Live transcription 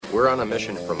We're on a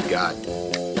mission from God.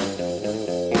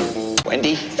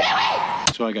 Wendy?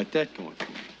 So I got that going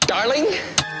for me. Darling? Looks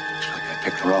like I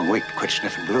picked the wrong week to quit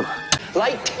sniffing glue.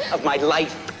 Light of my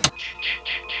life.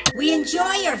 We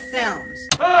enjoy your films.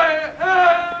 I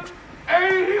am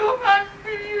a human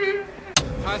being.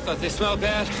 I thought they smelled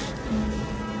bad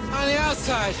on the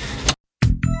outside.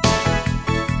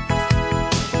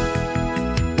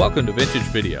 Welcome to Vintage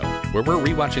Video, where we're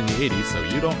rewatching the 80s so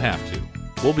you don't have to.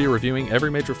 We'll be reviewing every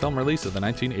major film release of the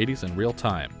 1980s in real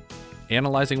time,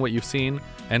 analyzing what you've seen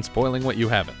and spoiling what you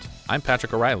haven't. I'm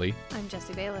Patrick O'Reilly. I'm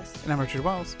Jesse Bayless. And I'm Richard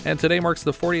Wells. And today marks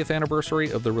the 40th anniversary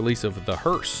of the release of The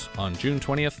Hearse on June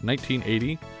 20th,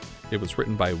 1980. It was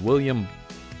written by William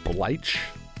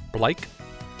Blake,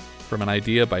 from an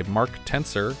idea by Mark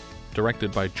Tenser,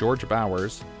 directed by George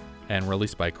Bowers, and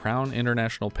released by Crown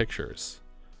International Pictures.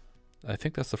 I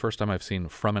think that's the first time I've seen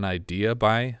From an Idea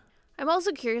by. I'm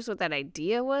also curious what that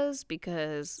idea was,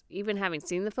 because even having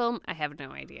seen the film, I have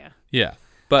no idea. Yeah.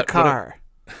 But a car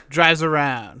drives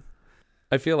around.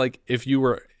 I feel like if you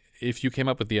came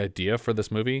up with the idea for this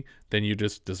movie, then you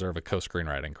just deserve a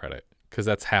co-screenwriting credit, because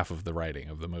that's half of the writing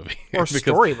of the movie. Or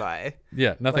story by.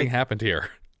 Yeah, nothing happened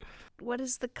here. What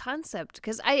is the concept?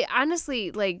 Because I honestly,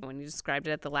 when you described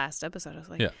it at the last episode, I was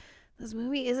like, yeah. This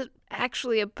movie isn't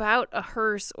actually about a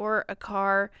hearse or a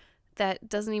car that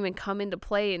doesn't even come into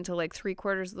play until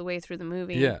 3/4 of the way through the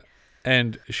movie. Yeah.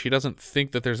 And she doesn't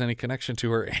think that there's any connection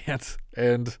to her aunt.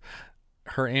 And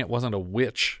her aunt wasn't a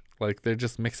witch. They're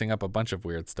just mixing up a bunch of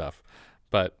weird stuff.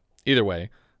 But either way,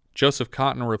 Joseph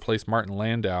Cotten replaced Martin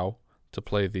Landau to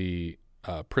play the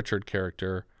Pritchard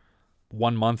character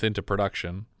 1 month into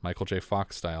production, Michael J.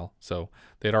 Fox style. So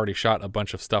they'd already shot a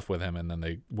bunch of stuff with him, and then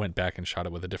they went back and shot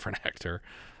it with a different actor.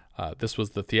 This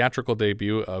was the theatrical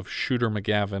debut of Shooter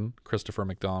McGavin, Christopher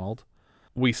McDonald.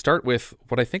 We start with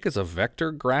what I think is a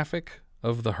vector graphic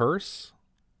of the hearse,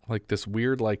 this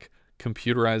weird,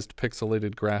 computerized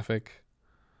pixelated graphic.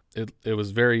 It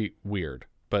was very weird,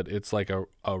 but it's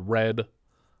a red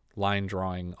line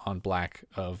drawing on black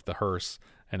of the hearse,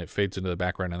 and it fades into the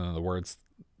background, and then the words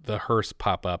 "the hearse"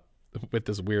 pop up with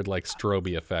this weird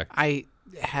strobe effect. I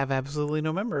have absolutely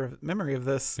no memory of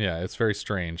this. Yeah, it's very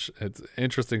strange. It's an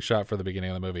interesting shot for the beginning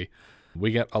of the movie.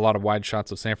 We get a lot of wide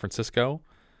shots of San Francisco,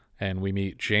 and we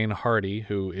meet Jane Hardy,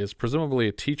 who is presumably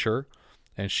a teacher,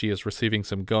 and she is receiving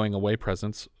some going away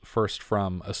presents, first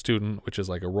from a student, which is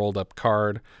a rolled up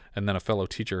card, and then a fellow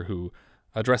teacher who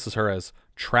addresses her as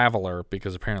traveler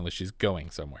because apparently she's going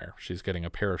somewhere. She's getting a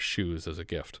pair of shoes as a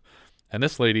gift. And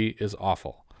this lady is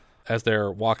awful. As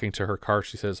they're walking to her car,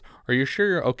 she says, "Are you sure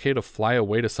you're okay to fly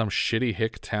away to some shitty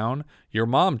hick town? Your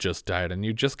mom just died and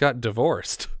you just got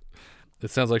divorced." It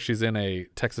sounds like she's in a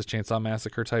Texas Chainsaw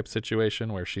Massacre type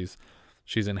situation where she's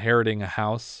inheriting a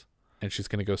house and she's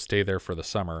going to go stay there for the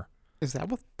summer. Is that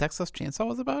what Texas Chainsaw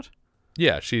was about?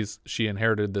 Yeah, she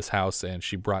inherited this house and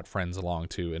she brought friends along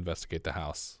to investigate the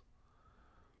house.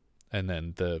 And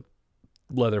then the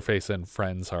Leatherface and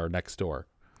friends are next door.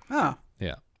 Oh.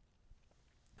 Yeah.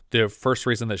 The first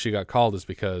reason that she got called is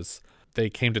because they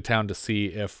came to town to see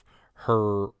if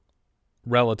her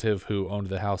relative who owned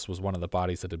the house was one of the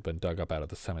bodies that had been dug up out of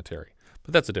the cemetery.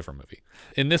 But that's a different movie.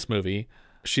 In this movie,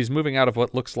 she's moving out of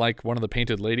what looks like one of the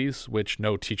Painted Ladies, which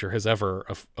no teacher has ever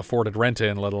afforded rent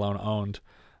in, let alone owned.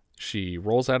 She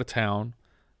rolls out of town,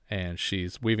 and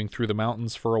she's weaving through the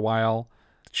mountains for a while.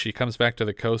 She comes back to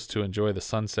the coast to enjoy the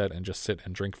sunset and just sit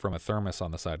and drink from a thermos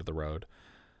on the side of the road.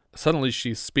 Suddenly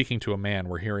she's speaking to a man.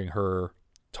 We're hearing her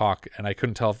talk, and I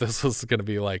couldn't tell if this was going to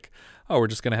be we're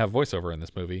just going to have voiceover in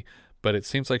this movie. But it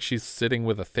seems like she's sitting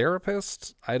with a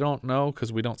therapist. I don't know,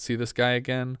 because we don't see this guy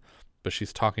again. But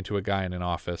she's talking to a guy in an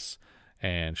office,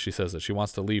 and she says that she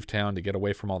wants to leave town to get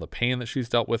away from all the pain that she's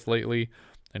dealt with lately.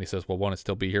 And he says, "Well, won't it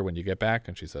still be here when you get back?"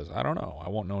 And she says, "I don't know. I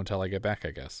won't know until I get back,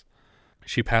 I guess."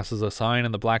 She passes a sign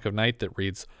in the black of night that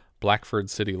reads Blackford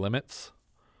City Limits.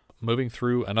 Moving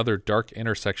through another dark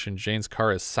intersection, Jane's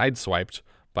car is sideswiped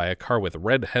by a car with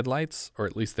red headlights, or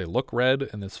at least they look red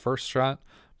in this first shot,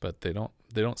 but they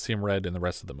don't seem red in the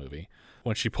rest of the movie.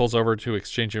 When she pulls over to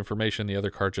exchange information, the other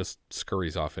car just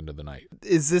scurries off into the night.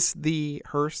 Is this the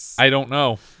hearse? I don't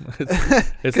know.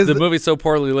 It's the movie's so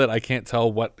poorly lit, I can't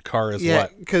tell what car is what. Yeah,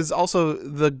 because also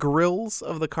the grills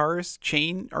of the cars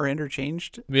are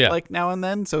interchanged now and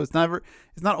then, so it's not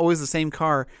always the same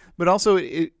car. But also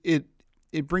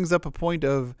it brings up a point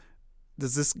of,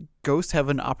 does this ghost have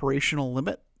an operational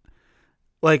limit?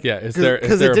 Is there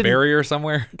a barrier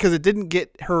somewhere? Because it didn't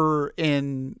get her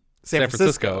in San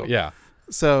Francisco. Yeah.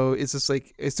 So it's just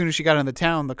as soon as she got into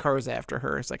town, the car was after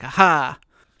her. It's aha!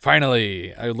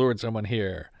 Finally, I lured someone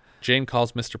here. Jane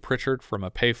calls Mr. Pritchard from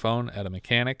a payphone at a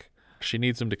mechanic. She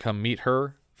needs him to come meet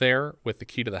her there with the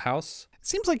key to the house. It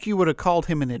seems like you would have called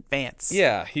him in advance.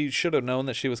 Yeah, he should have known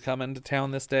that she was coming to town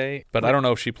this day. But I don't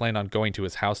know if she planned on going to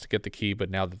his house to get the key,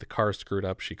 but now that the car's screwed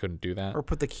up, she couldn't do that. Or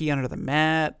put the key under the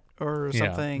mat or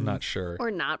something. I'm not sure. Or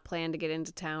not plan to get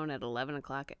into town at 11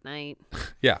 o'clock at night.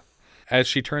 Yeah. As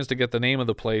she turns to get the name of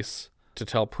the place to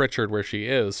tell Pritchard where she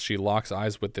is, she locks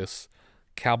eyes with this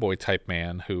cowboy-type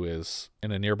man who is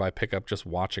in a nearby pickup just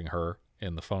watching her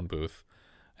in the phone booth.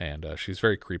 And she's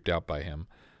very creeped out by him.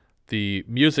 The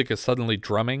music is suddenly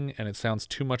drumming, and it sounds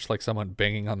too much like someone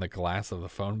banging on the glass of the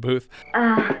phone booth.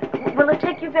 Will it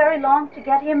take you very long to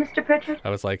get here, Mr. Pritchard? I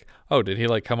was like, oh, did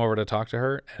he come over to talk to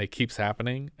her? And it keeps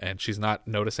happening, and she's not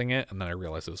noticing it. And then I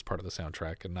realized it was part of the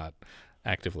soundtrack and not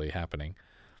actively happening.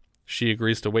 She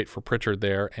agrees to wait for Pritchard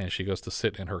there, and she goes to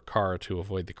sit in her car to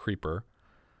avoid the creeper.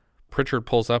 Pritchard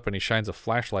pulls up, and he shines a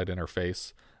flashlight in her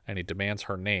face, and he demands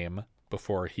her name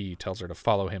before he tells her to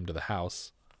follow him to the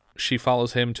house. She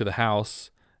follows him to the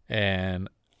house, and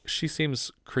she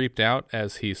seems creeped out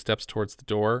as he steps towards the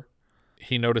door.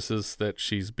 He notices that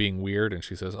she's being weird, and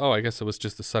she says, oh, I guess it was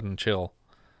just a sudden chill,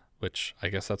 which I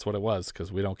guess that's what it was,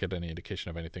 because we don't get any indication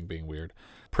of anything being weird.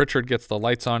 Pritchard gets the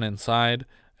lights on inside.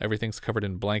 Everything's covered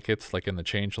in blankets, like in The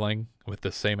Changeling, with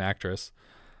the same actress.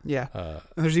 Yeah.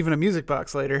 And there's even a music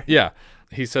box later. Yeah.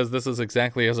 He says this is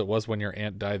exactly as it was when your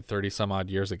aunt died 30 some odd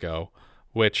years ago,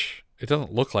 which it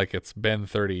doesn't look like it's been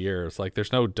 30 years. Like,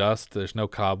 there's no dust, there's no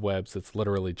cobwebs. It's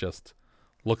literally just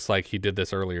looks like he did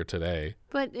this earlier today.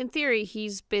 But in theory,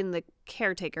 he's been the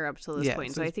caretaker up to this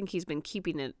point, so I think he's been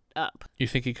keeping it up. You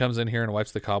think he comes in here and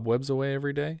wipes the cobwebs away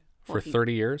every day for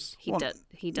 30 years?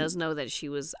 He does know that she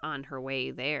was on her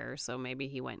way there, so maybe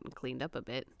he went and cleaned up a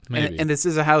bit. Maybe. And this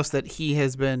is a house that he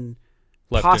has been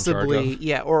left possibly, in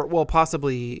charge of.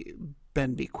 possibly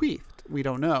been bequeathed. We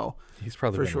don't know. He's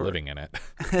probably been living in it.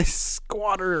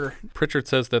 Squatter. Pritchard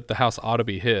says that the house ought to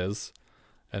be his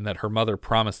and that her mother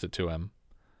promised it to him.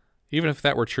 Even if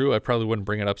that were true, I probably wouldn't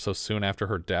bring it up so soon after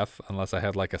her death unless I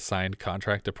had like a signed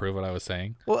contract to prove what I was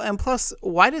saying. Well, and plus,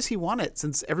 why does he want it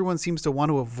since everyone seems to want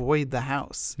to avoid the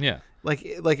house? Yeah. Like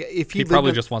if he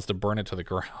probably just wants to burn it to the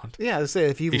ground. Yeah, I say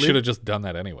if he should have just done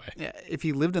that anyway. Yeah, if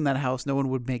he lived in that house, no one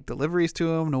would make deliveries to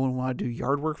him. No one wanted to do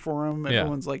yard work for him.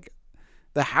 Everyone's like,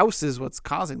 the house is what's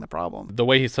causing the problem. The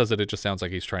way he says it, it just sounds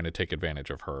like he's trying to take advantage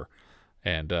of her.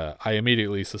 And I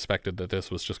immediately suspected that this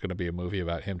was just going to be a movie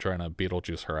about him trying to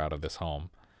Beetlejuice her out of this home.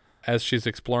 As she's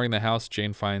exploring the house,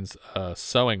 Jane finds a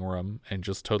sewing room and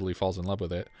just totally falls in love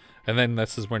with it. And then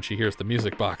this is when she hears the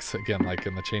music box again, like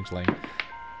in The Changeling.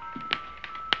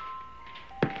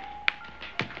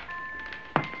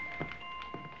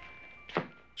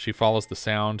 She follows the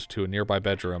sound to a nearby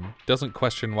bedroom, doesn't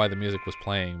question why the music was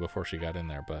playing before she got in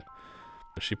there, but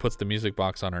she puts the music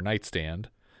box on her nightstand,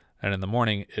 and in the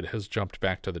morning it has jumped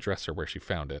back to the dresser where she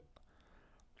found it.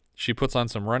 She puts on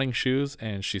some running shoes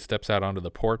and she steps out onto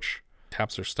the porch,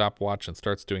 taps her stopwatch and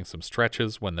starts doing some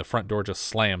stretches when the front door just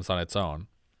slams on its own.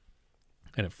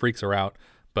 And it freaks her out,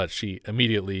 but she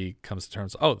immediately comes to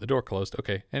terms, oh, the door closed.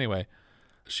 Okay, anyway.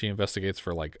 She investigates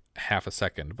for like half a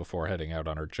second before heading out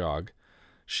on her jog.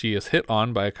 She is hit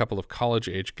on by a couple of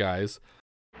college-age guys.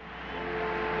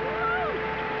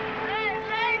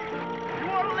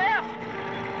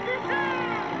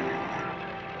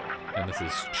 And this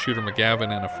is Shooter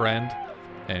McGavin and a friend,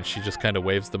 and she just kind of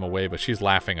waves them away, but she's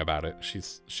laughing about it.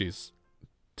 She's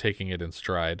taking it in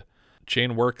stride.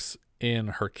 Jane works in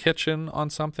her kitchen on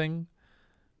something,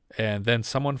 and then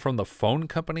someone from the phone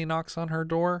company knocks on her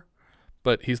door,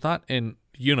 but he's not in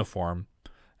uniform,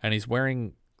 and he's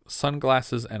wearing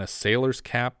sunglasses and a sailor's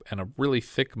cap and a really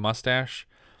thick mustache,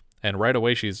 and right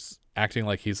away she's acting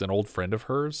like he's an old friend of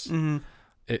hers. Mm-hmm.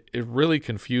 It really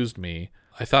confused me.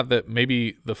 I thought that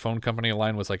maybe the phone company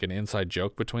line was like an inside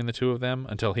joke between the two of them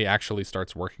until he actually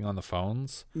starts working on the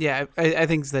phones. Yeah, I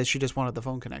think that she just wanted the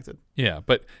phone connected. Yeah,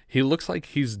 but he looks like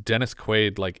he's Dennis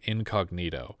Quaid, like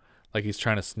incognito. Like he's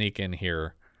trying to sneak in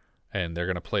here and they're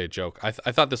going to play a joke. I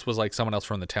thought this was like someone else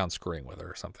from the town screwing with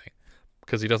her or something,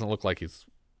 because he doesn't look like he's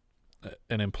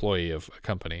an employee of a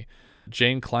company.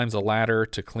 Jane climbs a ladder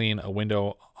to clean a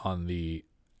window on the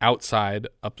outside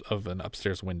of an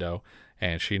upstairs window,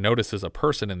 and she notices a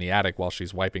person in the attic while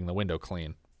she's wiping the window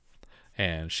clean.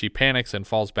 And she panics and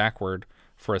falls backward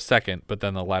for a second, but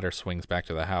then the ladder swings back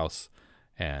to the house,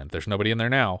 and there's nobody in there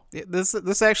now.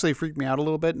 This actually freaked me out a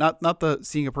little bit. Not the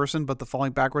seeing a person, but the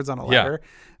falling backwards on a ladder. Yeah.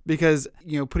 Because,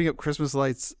 putting up Christmas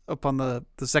lights up on the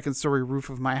second story roof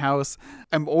of my house,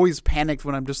 I'm always panicked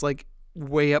when I'm just like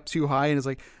way up too high, and it's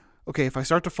like, okay, if I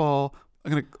start to fall,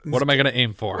 What am I gonna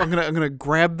aim for? I'm gonna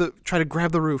try to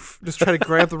grab the roof. Just try to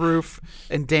grab the roof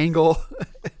and dangle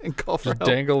and call for help.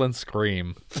 Dangle and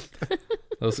scream.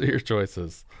 Those are your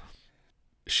choices.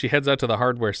 She heads out to the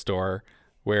hardware store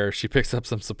where she picks up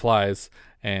some supplies,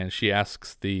 and she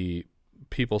asks the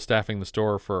people staffing the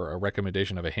store for a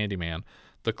recommendation of a handyman.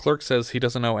 The clerk says he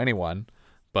doesn't know anyone,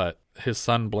 but his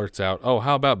son blurts out, "Oh,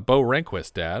 how about Bo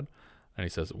Rehnquist, Dad?" And he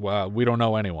says, "Well, we don't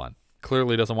know anyone."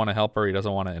 Clearly doesn't want to help her. He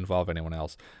doesn't want to involve anyone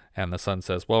else. And the son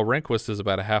says, "Well, Rehnquist is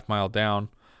about a half mile down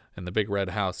in the big red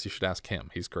house. You should ask him.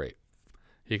 He's great.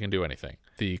 He can do anything."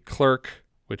 The clerk,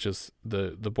 which is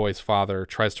the boy's father,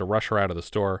 tries to rush her out of the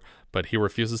store, but he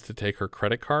refuses to take her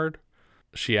credit card.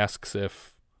 She asks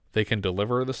if they can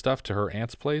deliver the stuff to her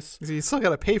aunt's place. You still got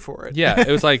to pay for it. Yeah,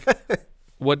 it was like,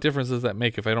 what difference does that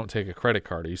make if I don't take a credit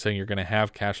card? Are you saying you're going to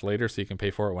have cash later so you can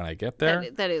pay for it when I get there?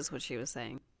 That is what she was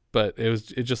saying. But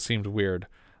it just seemed weird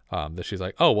that she's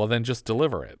like, "Oh, well, then just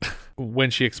deliver it." When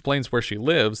she explains where she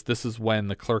lives, this is when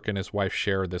the clerk and his wife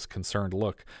share this concerned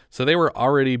look. So they were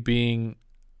already being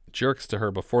jerks to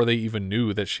her before they even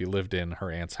knew that she lived in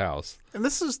her aunt's house. And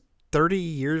this is 30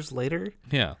 years later?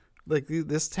 Yeah. Like,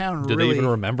 this town Did they even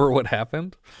remember what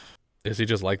happened? Is he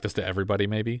just like this to everybody,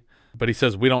 maybe? But he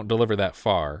says, "We don't deliver that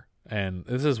far." And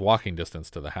this is walking distance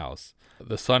to the house.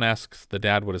 The son asks the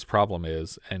dad what his problem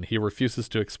is, and he refuses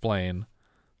to explain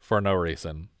for no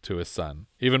reason to his son,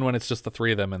 even when it's just the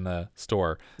three of them in the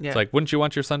store. Yeah. It's like, wouldn't you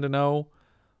want your son to know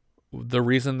the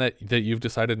reason that you've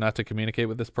decided not to communicate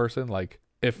with this person? Like,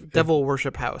 if devil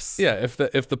worship house. Yeah, if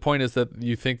the point is that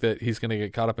you think that he's going to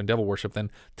get caught up in devil worship,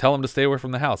 then tell him to stay away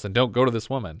from the house and don't go to this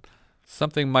woman.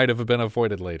 Something might have been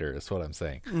avoided later, is what I'm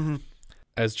saying. Mm-hmm.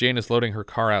 As Jane is loading her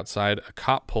car outside, a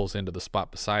cop pulls into the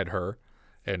spot beside her,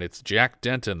 and it's Jack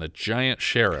Denton, the giant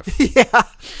sheriff. Yeah.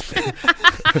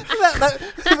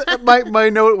 My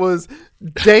note was,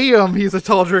 "Damn, he's a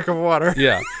tall drink of water."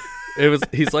 Yeah.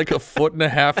 He's like a foot and a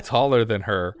half taller than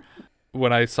her.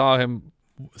 When I saw him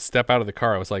step out of the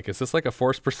car, I was like, is this like a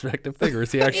forced perspective thing, or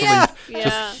is he actually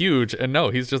just huge? And no,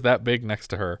 he's just that big next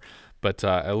to her. But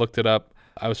I looked it up.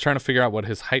 I was trying to figure out what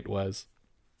his height was.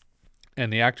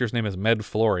 And the actor's name is Med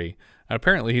Flory. And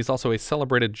apparently he's also a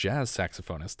celebrated jazz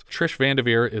saxophonist. Trish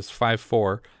Vanderveer is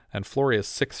 5'4", and Flory is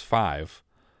 6'5".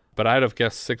 But I'd have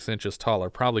guessed 6 inches taller,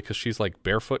 probably because she's like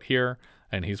barefoot here,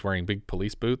 and he's wearing big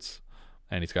police boots,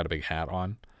 and he's got a big hat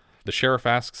on. The sheriff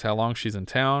asks how long she's in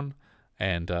town,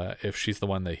 and if she's the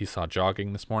one that he saw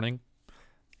jogging this morning.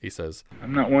 He says,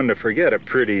 "I'm not one to forget a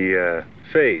pretty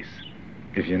face,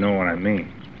 if you know what I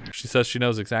mean." She says she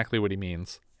knows exactly what he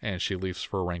means, and she leaves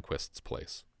for Rehnquist's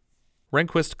place.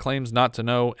 Rehnquist claims not to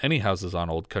know any houses on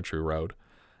Old Country Road,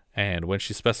 and when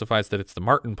she specifies that it's the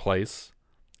Martin place,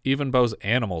 even Bo's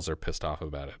animals are pissed off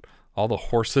about it. All the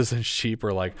horses and sheep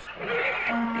are like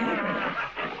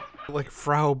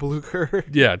Frau Blucher.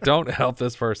 Yeah, don't help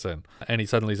this person. And he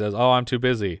suddenly says, "Oh, I'm too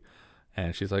busy."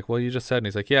 And she's like, "Well, you just said." And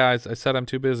he's like, "Yeah, I said I'm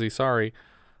too busy. Sorry."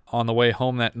 On the way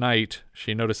home that night,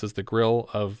 she notices the grill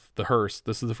of the hearse.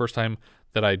 This is the first time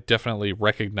that I definitely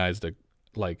recognized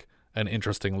an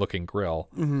interesting looking grill.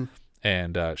 Mm-hmm.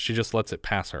 And she just lets it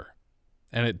pass her.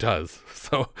 And it does.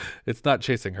 So it's not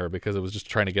chasing her because it was just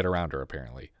trying to get around her,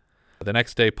 apparently. The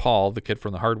next day, Paul, the kid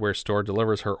from the hardware store,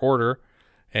 delivers her order,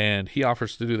 and he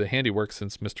offers to do the handiwork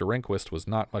since Mr. Rehnquist was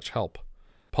not much help.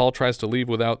 Paul tries to leave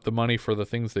without the money for the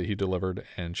things that he delivered,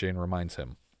 and Jane reminds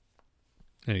him.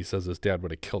 And he says his dad would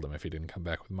have killed him if he didn't come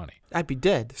back with money. I'd be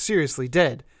dead. Seriously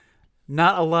dead.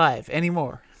 Not alive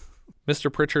anymore.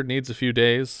 Mr. Pritchard needs a few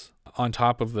days on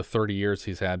top of the 30 years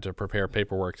he's had to prepare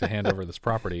paperwork to hand over this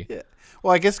property. Yeah.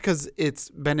 Well, I guess because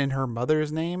it's been in her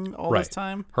mother's name all this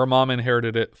time. Her mom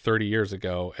inherited it 30 years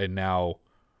ago, and now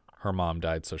her mom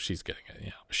died, so she's getting it.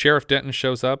 Yeah. Sheriff Denton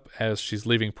shows up as she's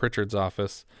leaving Pritchard's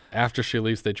office. After she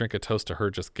leaves, they drink a toast to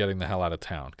her just getting the hell out of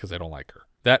town because they don't like her.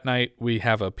 That night, we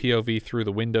have a POV through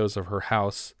the windows of her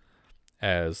house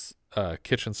as a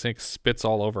kitchen sink spits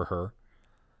all over her.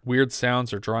 Weird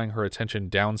sounds are drawing her attention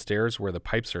downstairs where the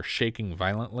pipes are shaking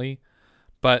violently,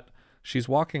 but she's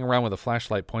walking around with a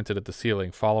flashlight pointed at the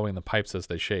ceiling, following the pipes as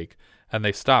they shake, and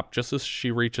they stop just as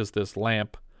she reaches this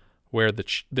lamp where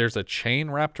there's a chain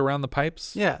wrapped around the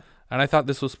pipes. Yeah. And I thought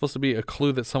this was supposed to be a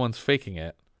clue that someone's faking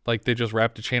it. Like they just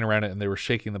wrapped a chain around it and they were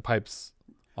shaking the pipes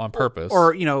on purpose.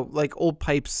 Or like old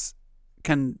pipes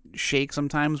can shake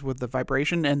sometimes with the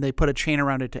vibration, and they put a chain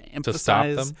around it to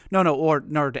emphasize. To stop them? No, or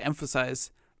in order to emphasize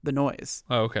the noise.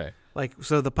 Oh, okay.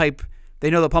 So the pipe, they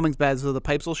know the plumbing's bad, so the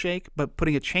pipes will shake, but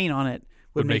putting a chain on it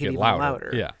would make it even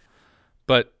louder. Yeah.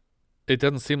 But it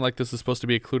doesn't seem like this is supposed to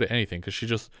be a clue to anything, because she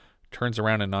just turns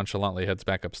around and nonchalantly heads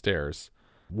back upstairs.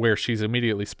 where she's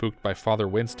immediately spooked by Father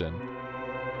Winston.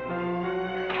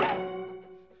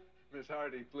 Miss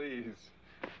Hardy, please.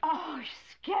 Oh, you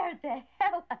scared the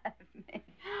hell out of me.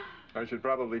 I should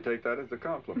probably take that as a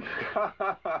compliment.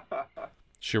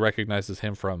 She recognizes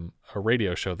him from a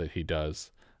radio show that he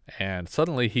does, and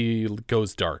suddenly he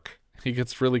goes dark. He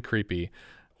gets really creepy.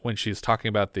 When she's talking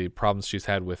about the problems she's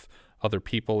had with other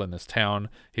people in this town,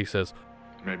 he says,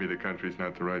 Maybe the country's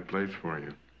not the right place for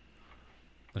you.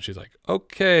 and she's like,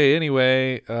 okay,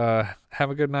 anyway, have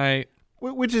a good night.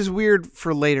 Which is weird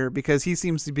for later because he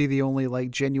seems to be the only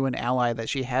like genuine ally that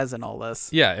she has in all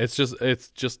this. Yeah, it's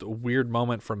just a weird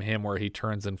moment from him where he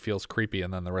turns and feels creepy,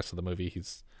 and then the rest of the movie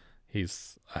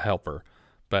he's a helper.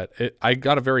 But I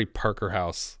got a very Parker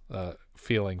House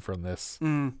feeling from this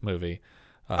movie.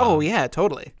 Oh yeah,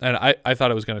 totally. And I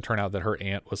thought it was going to turn out that her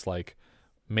aunt was like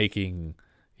making,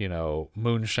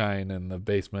 moonshine in the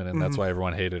basement, and that's why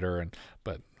everyone hated her.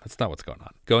 But that's not what's going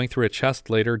on. Going through a chest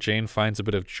later, Jane finds a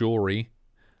bit of jewelry,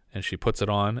 and she puts it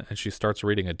on, and she starts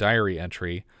reading a diary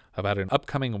entry about an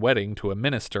upcoming wedding to a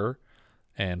minister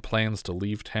and plans to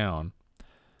leave town.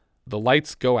 The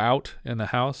lights go out in the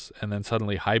house, and then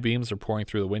suddenly high beams are pouring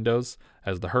through the windows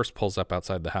as the hearse pulls up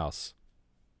outside the house.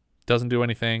 Doesn't do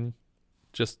anything,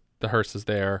 just the hearse is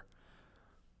there.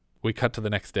 We cut to the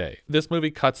next day. This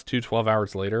movie cuts to 12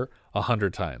 hours later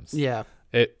 100 times. Yeah.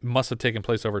 It must have taken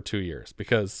place over 2 years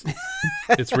because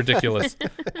it's ridiculous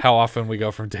how often we go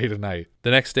from day to night.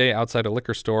 The next day, outside a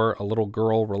liquor store, a little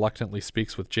girl reluctantly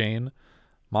speaks with Jane.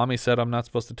 Mommy said I'm not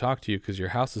supposed to talk to you because your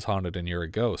house is haunted and you're a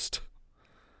ghost.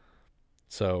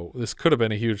 So this could have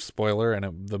been a huge spoiler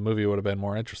and the movie would have been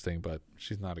more interesting, but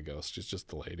she's not a ghost. She's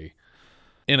just a lady.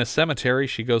 In a cemetery,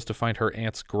 she goes to find her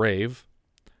aunt's grave.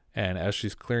 And as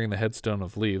she's clearing the headstone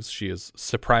of leaves, she is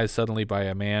surprised suddenly by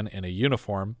a man in a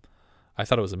uniform. I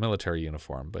thought it was a military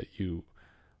uniform, but you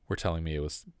were telling me it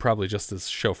was probably just his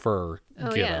chauffeur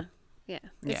get-up. Yeah.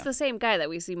 It's the same guy that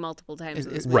we see multiple times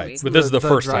in this movie. Right, but this is the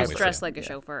first time we see him. He's dressed like a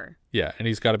chauffeur. Yeah, and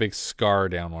he's got a big scar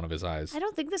down one of his eyes. I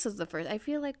don't think this is the first. I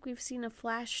feel like we've seen a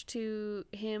flash to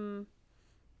him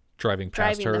driving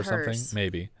past her or something,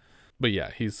 maybe. But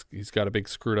yeah, he's got a big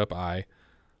screwed up eye.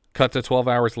 Cut to 12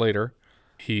 hours later.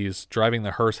 He's driving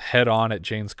the hearse head on at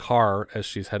Jane's car as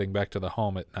she's heading back to the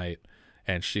home at night,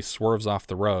 and she swerves off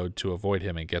the road to avoid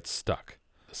him and gets stuck.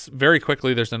 Very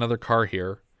quickly, there's another car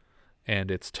here, and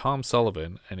it's Tom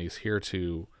Sullivan, and he's here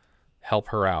to help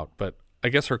her out. But I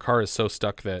guess her car is so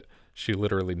stuck that she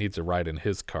literally needs a ride in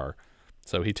his car.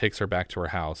 So he takes her back to her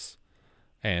house,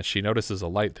 and she notices a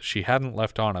light that she hadn't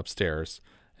left on upstairs.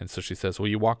 And so she says, will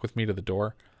you walk with me to the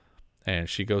door? And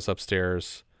she goes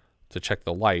upstairs to check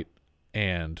the light,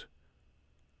 and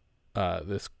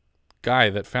this guy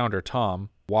that found her, Tom,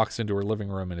 walks into her living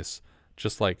room and is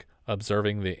just like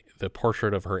observing the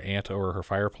portrait of her aunt over her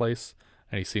fireplace,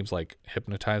 and he seems like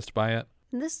hypnotized by it.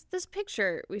 This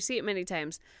picture, we see it many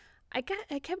times. I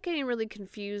kept getting really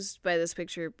confused by this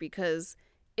picture because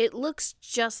it looks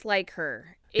just like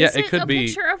her. Is it could be a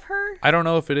picture of her? I don't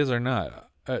know if it is or not.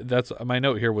 That's my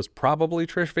note here was probably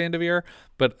Trish Van Devere,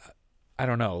 but I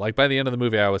don't know. Like by the end of the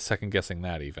movie, I was second guessing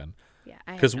that even. Yeah,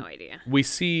 I have no idea. We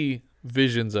see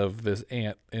visions of this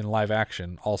aunt in live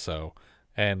action also,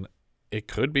 and it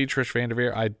could be Trish Van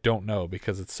Devere. I don't know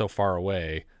because it's so far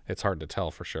away. It's hard to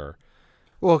tell for sure.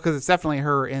 Well, because it's definitely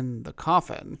her in the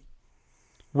coffin.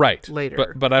 Right.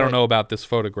 Later. But I don't know about this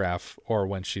photograph or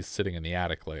when she's sitting in the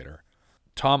attic later.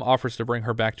 Tom offers to bring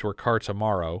her back to her car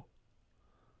tomorrow,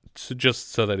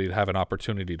 just so that he'd have an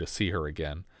opportunity to see her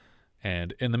again.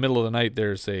 And in the middle of the night,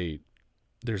 there's a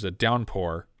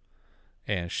downpour,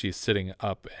 and she's sitting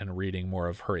up and reading more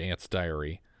of her aunt's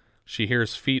diary. She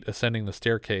hears feet ascending the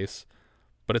staircase,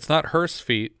 but it's not Hearse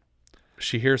feet.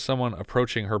 She hears someone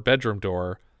approaching her bedroom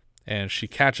door, and she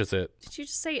catches it. Did you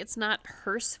just say it's not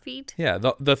Hearse feet? Yeah,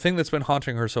 the thing that's been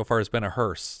haunting her so far has been a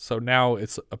hearse. So now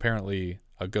it's apparently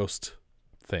a ghost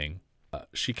thing.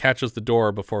 She catches the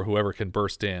door before whoever can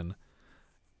burst in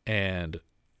and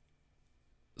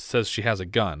says she has a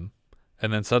gun.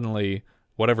 And then suddenly,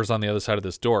 whatever's on the other side of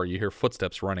this door, you hear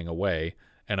footsteps running away,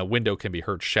 and a window can be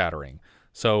heard shattering.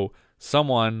 So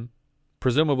someone,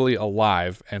 presumably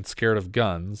alive and scared of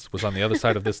guns, was on the other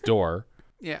side of this door.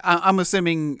 Yeah, I'm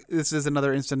assuming this is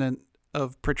another incident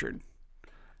of Pritchard.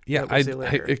 Yeah,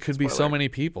 it could be so many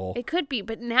people. It could be,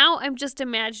 but now I'm just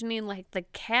imagining like the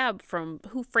cab from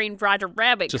Who Framed Roger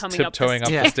Rabbit just coming up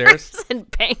the stairs and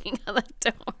banging on the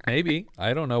door. Maybe.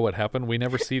 I don't know what happened. We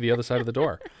never see the other side of the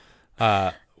door.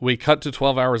 We cut to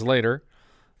 12 hours later,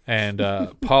 and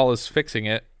Paul is fixing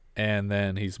it, and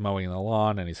then he's mowing the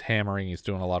lawn, and he's hammering. He's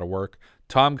doing a lot of work.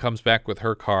 Tom comes back with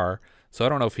her car, so I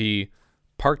don't know if he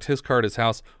parked his car at his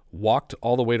house, walked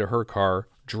all the way to her car,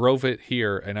 drove it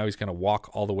here, and now he's going to walk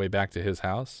all the way back to his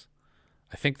house.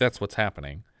 I think that's what's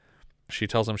happening. She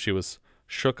tells him she was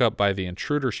shook up by the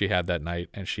intruder she had that night,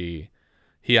 and he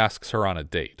asks her on a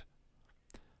date.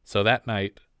 So that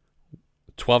night,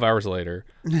 12 hours later,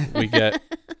 we get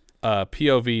a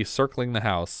POV circling the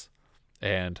house,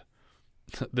 and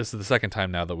this is the second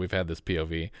time now that we've had this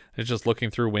POV. It's just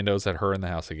looking through windows at her in the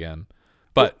house again.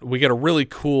 But we get a really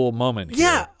cool moment here.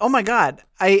 Yeah. Oh, my God.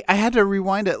 I had to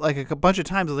rewind it like a bunch of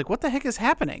times. I was like, what the heck is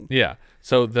happening? Yeah.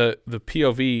 So the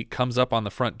POV comes up on the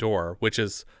front door, which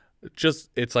is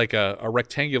it's like a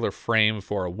rectangular frame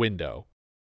for a window.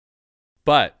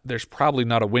 But there's probably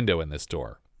not a window in this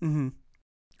door. Mm-hmm.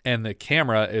 And the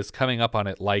camera is coming up on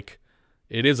it like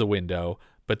it is a window,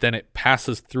 but then it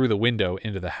passes through the window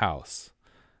into the house.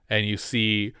 And you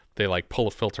see they like pull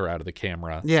a filter out of the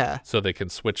camera, so they can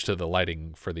switch to the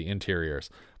lighting for the interiors.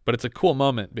 But it's a cool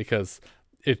moment because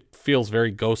it feels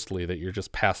very ghostly that you're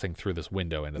just passing through this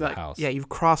window into the house. Yeah, you've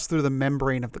crossed through the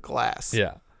membrane of the glass.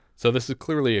 Yeah. So this is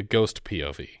clearly a ghost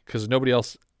POV because nobody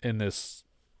else in this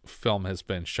film has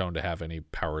been shown to have any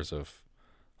powers of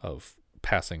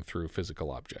passing through physical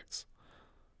objects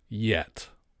yet,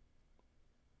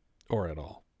 or at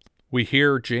all. We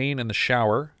hear Jane in the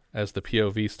shower as the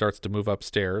POV starts to move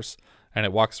upstairs, and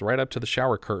it walks right up to the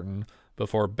shower curtain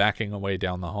before backing away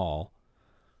down the hall.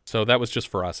 So that was just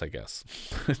for us, I guess.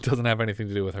 It doesn't have anything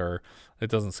to do with her. It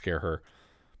doesn't scare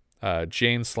her.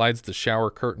 Jane slides the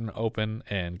shower curtain open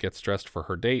and gets dressed for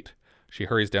her date. She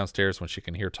hurries downstairs when she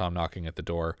can hear Tom knocking at the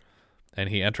door, and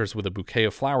he enters with a bouquet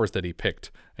of flowers that he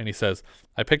picked, and he says,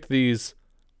 "I picked these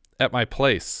at my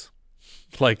place."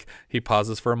 Like, he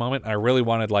pauses for a moment. I really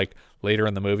wanted, like, later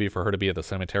in the movie for her to be at the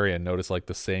cemetery and notice, like,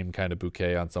 the same kind of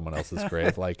bouquet on someone else's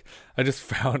grave. Like, I just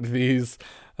found these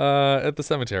at the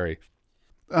cemetery.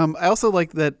 I also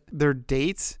like that their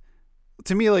dates,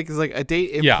 to me, like, is like a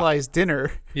date implies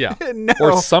dinner. Yeah. No.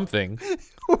 Or something.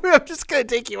 I'm just going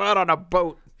to take you out on a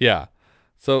boat. Yeah.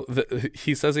 So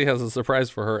he says he has a surprise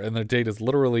for her, and their date is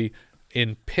literally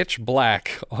in pitch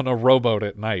black on a rowboat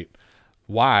at night.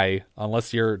 Why?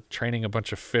 Unless you're training a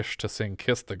bunch of fish to sing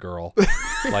 "Kiss the Girl."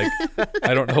 Like,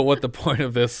 I don't know what the point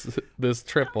of this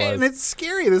trip was. And it's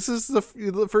scary. This is the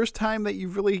first time that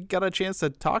you've really got a chance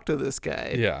to talk to this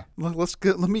guy. Yeah.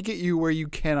 Let me get you where you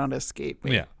cannot escape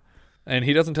me. Yeah. And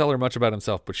he doesn't tell her much about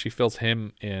himself, but she fills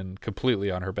him in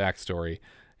completely on her backstory.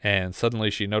 And suddenly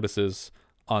she notices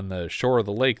on the shore of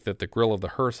the lake that the grill of the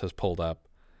hearse has pulled up,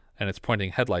 and it's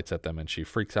pointing headlights at them, and she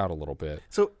freaks out a little bit.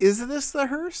 So is this the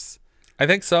hearse? I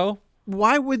think so.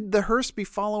 Why would the hearse be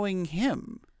following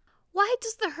him? Why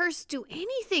does the hearse do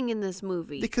anything in this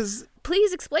movie? Because...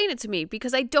 Please explain it to me,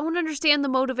 because I don't understand the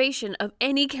motivation of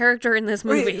any character in this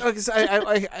movie.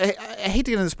 I hate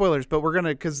to get into spoilers, but we're going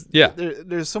to... Because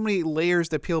there's so many layers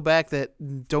that peel back that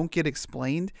don't get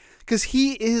explained. Because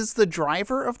he is the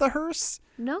driver of the hearse?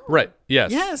 No. Right.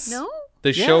 Yes. Yes. No?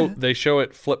 They show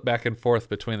it flip back and forth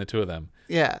between the two of them.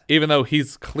 Yeah. Even though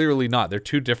he's clearly not. They're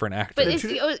two different actors.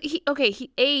 But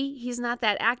he's not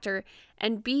that actor,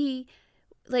 and B,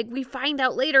 like, we find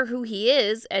out later who he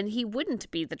is, and he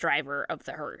wouldn't be the driver of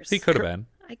the hearse. He could have been.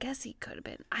 I guess he could have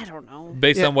been. I don't know.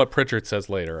 Based on what Pritchard says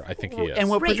later, I think he is. And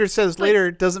what Pritchard says later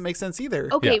doesn't make sense either.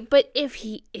 Okay, but if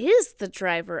he is the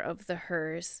driver of the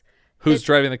hearse... Who's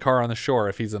driving the car on the shore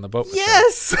if he's in the boat?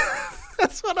 Yes!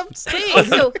 That's what I'm saying.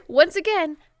 Also, once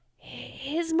again,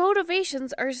 his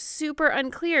motivations are super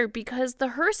unclear because the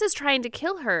hearse is trying to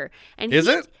kill her. And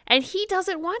And he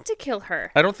doesn't want to kill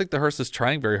her. I don't think the hearse is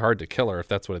trying very hard to kill her if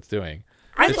that's what it's doing.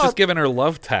 It's just giving her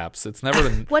love taps. It's never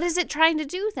been... What is it trying to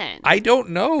do then? I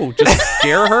don't know. Just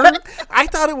scare her? I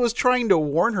thought it was trying to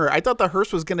warn her. I thought the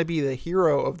hearse was going to be the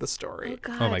hero of the story. Oh,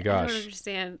 God. Oh my gosh. I don't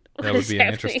understand. That would be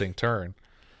an interesting turn.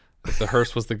 If the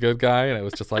hearse was the good guy and it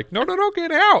was just like, no,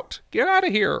 get out. Get out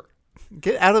of here.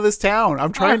 Get out of this town.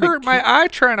 I'm trying to hurt my eye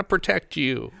trying to protect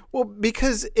you. Well,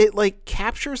 because it like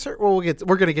captures her. Well, we're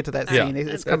going to get to that scene.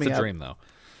 It's coming up. That's a dream though.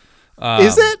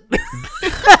 Is it?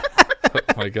 Oh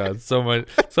my God. So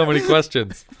many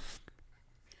questions.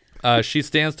 She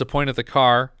stands to point at the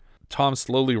car. Tom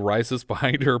slowly rises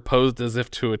behind her, posed as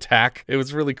if to attack. It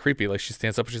was really creepy. Like, she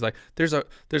stands up and she's like, there's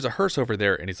a hearse over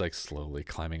there. And he's like slowly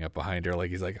climbing up behind her. Like,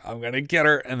 he's like, I'm going to get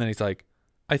her. And then he's like,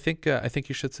 I think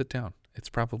you should sit down. It's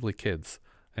probably kids.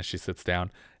 And she sits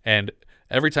down. And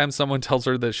every time someone tells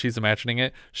her that she's imagining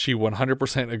it, she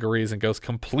 100% agrees and goes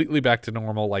completely back to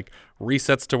normal, like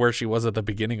resets to where she was at the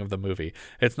beginning of the movie.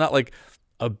 It's not like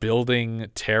a building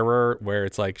terror where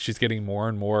it's like she's getting more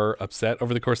and more upset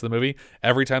over the course of the movie.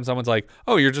 Every time someone's like,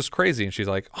 "Oh, you're just crazy," and she's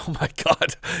like, "Oh my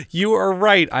God, you are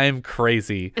right. I am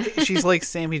crazy." She's like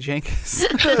Sammy Jenkins.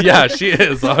 Yeah, she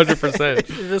is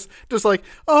 100%. just like,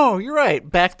 "Oh, you're right.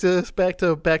 Back to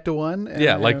one." And,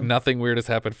 yeah, like nothing weird has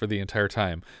happened for the entire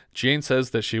time. Jane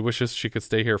says that she wishes she could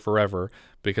stay here forever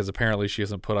because apparently she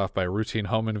isn't put off by routine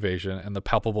home invasion and the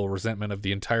palpable resentment of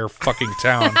the entire fucking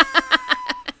town.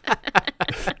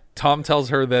 Tom tells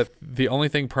her that the only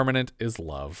thing permanent is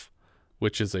love,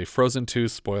 which is a Frozen 2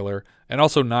 spoiler and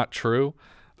also not true.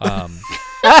 Ouch.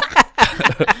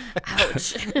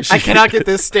 I cannot get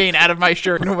this stain out of my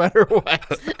shirt no matter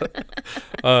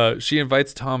what. She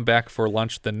invites Tom back for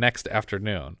lunch the next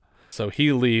afternoon. So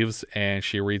he leaves and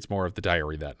she reads more of the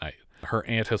diary that night. Her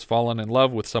aunt has fallen in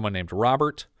love with someone named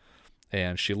Robert,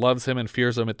 and she loves him and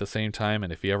fears him at the same time,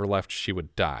 and if he ever left, she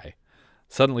would die.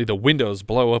 Suddenly the windows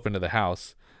blow open to the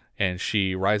house, and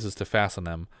she rises to fasten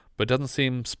them, but doesn't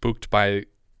seem spooked by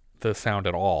the sound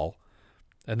at all.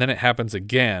 And then it happens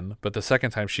again, but the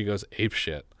second time she goes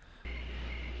apeshit.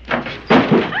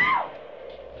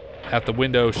 At the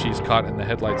window, she's caught in the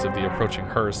headlights of the approaching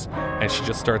hearse, and she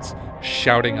just starts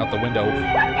shouting out the window, "What the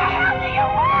hell do you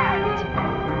want?"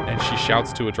 And she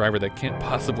shouts to a driver that can't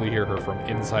possibly hear her from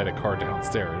inside a car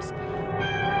downstairs.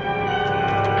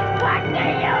 "What do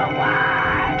you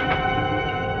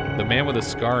want?" The man with a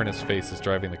scar in his face is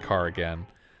driving the car again,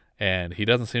 and he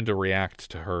doesn't seem to react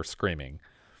to her screaming.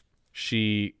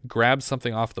 She grabs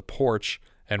something off the porch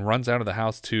and runs out of the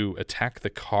house to attack the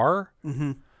car.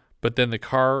 Mm-hmm. But then the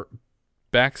car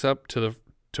backs up to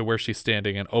where she's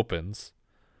standing and opens.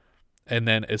 And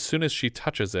then as soon as she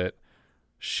touches it,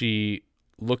 she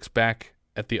looks back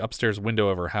at the upstairs window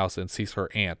of her house and sees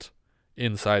her aunt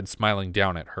inside smiling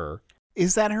down at her.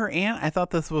 Is that her aunt? I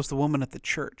thought this was the woman at the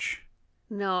church.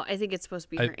 No, I think it's supposed to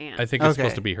be her aunt. I think it's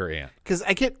supposed to be her aunt. Because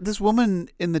I get this woman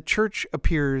in the church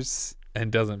appears...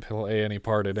 And doesn't play any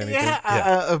part in anything.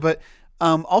 But...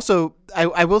 also,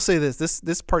 I will say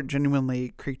this part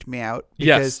genuinely creeped me out. Because,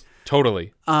 yes,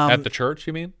 totally. At the church,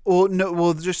 you mean? Well, no.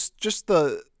 Well, just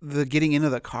the getting into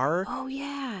the car. Oh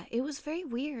yeah, it was very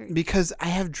weird. Because I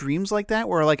have dreams like that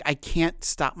where like I can't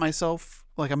stop myself.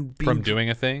 Like I'm being, from doing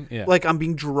a thing. Yeah. Like I'm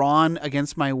being drawn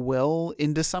against my will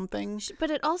into something. But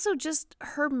it also just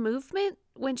her movement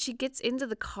when she gets into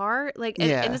the car, like,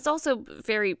 and it's also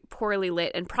very poorly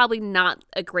lit and probably not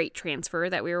a great transfer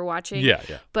that we were watching. Yeah.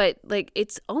 But like,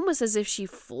 it's almost as if she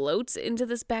floats into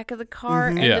this back of the car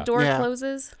and the door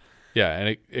closes. Yeah,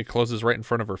 and it closes right in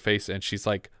front of her face, and she's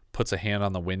like puts a hand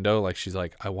on the window, like she's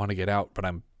like, I want to get out, but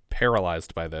I'm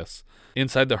paralyzed by this.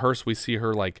 Inside the hearse, we see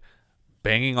her like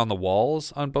banging on the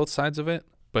walls on both sides of it,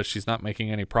 but she's not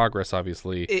making any progress,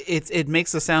 obviously. It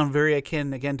makes the sound very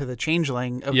akin, again, to the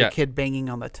Changeling of the kid banging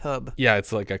on the tub. Yeah,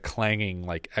 it's like a clanging,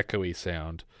 like echoey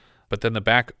sound. But then the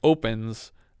back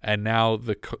opens, and now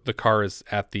the car is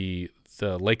at the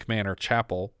Lake Manor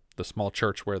Chapel, the small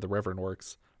church where the reverend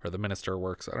works, or the minister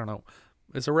works. I don't know.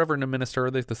 Is a reverend a minister?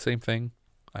 Are they the same thing?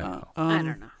 I don't know. I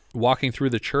don't know. Walking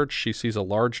through the church, she sees a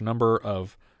large number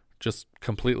of just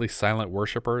completely silent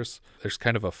worshipers. There's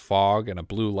kind of a fog and a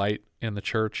blue light in the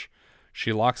church.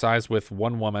 She locks eyes with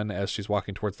one woman as she's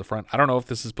walking towards the front. I don't know if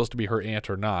this is supposed to be her aunt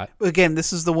or not. Again,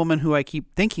 this is the woman who I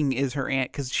keep thinking is her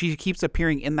aunt because she keeps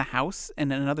appearing in the house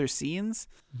and in other scenes.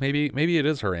 Maybe it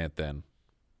is her aunt then.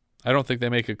 I don't think they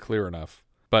make it clear enough.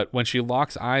 But when she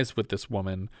locks eyes with this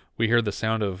woman, we hear the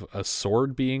sound of a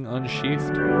sword being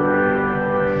unsheathed.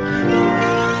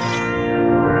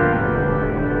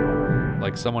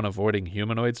 Like someone avoiding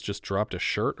humanoids just dropped a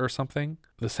shirt or something.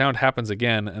 The sound happens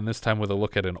again, and this time with a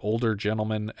look at an older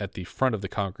gentleman at the front of the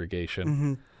congregation.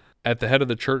 Mm-hmm. At the head of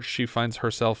the church, she finds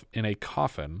herself in a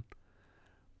coffin.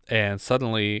 And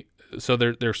suddenly, so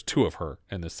there's two of her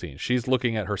in this scene. She's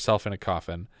looking at herself in a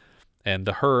coffin, and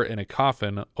the her in a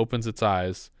coffin opens its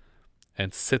eyes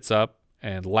and sits up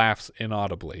and laughs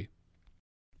inaudibly.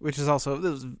 Which is also,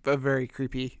 this is a very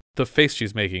creepy. The face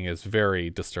she's making is very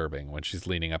disturbing when she's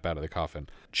leaning up out of the coffin.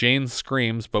 Jane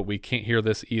screams, but we can't hear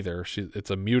this either. It's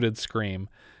a muted scream,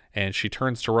 and she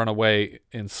turns to run away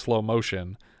in slow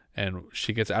motion, and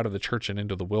she gets out of the church and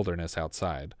into the wilderness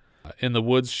outside. In the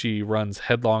woods, she runs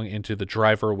headlong into the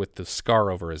driver with the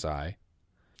scar over his eye.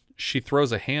 She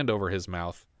throws a hand over his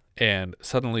mouth and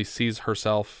suddenly sees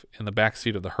herself in the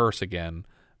backseat of the hearse again,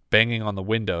 banging on the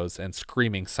windows and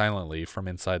screaming silently from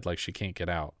inside like she can't get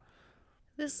out.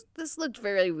 This looked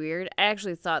very weird. I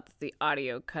actually thought that the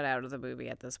audio cut out of the movie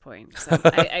at this point. So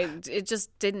it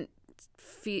just didn't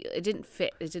feel, it didn't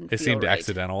fit. It seemed right.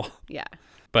 accidental. Yeah.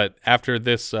 But after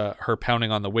this, her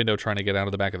pounding on the window trying to get out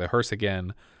of the back of the hearse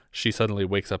again, she suddenly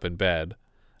wakes up in bed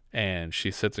and she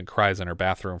sits and cries in her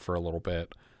bathroom for a little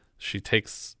bit. She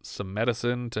takes some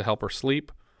medicine to help her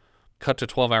sleep. Cut to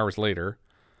 12 hours later.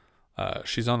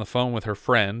 She's on the phone with her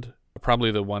friend,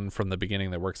 probably the one from the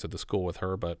beginning that works at the school with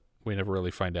her, but we never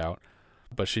really find out.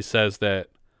 But she says that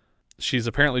she's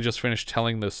apparently just finished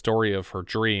telling the story of her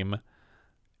dream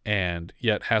and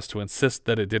yet has to insist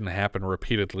that it didn't happen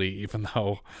repeatedly, even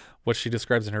though what she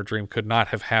describes in her dream could not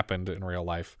have happened in real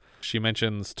life. She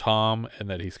mentions Tom and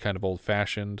that he's kind of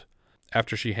old-fashioned.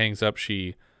 After she hangs up,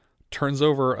 she turns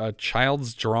over a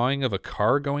child's drawing of a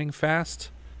car going fast.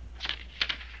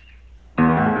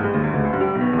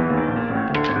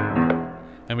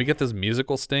 And we get this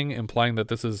musical sting implying that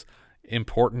this is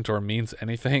important or means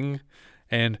anything.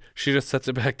 And she just sets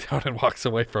it back down and walks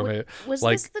away from it. Was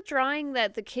this the drawing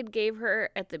that the kid gave her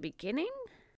at the beginning?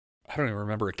 I don't even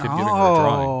remember a kid giving her a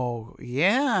drawing. Oh,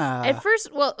 yeah. At first,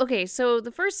 so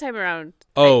the first time around,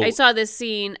 I saw this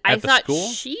scene. I thought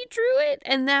she drew it.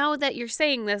 And now that you're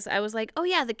saying this, I was like, oh,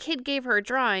 yeah, the kid gave her a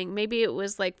drawing. Maybe it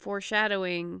was like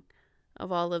foreshadowing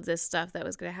of all of this stuff that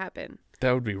was going to happen.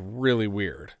 That would be really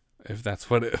weird if that's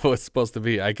what it was supposed to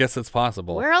be. I guess it's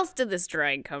possible. Where else did this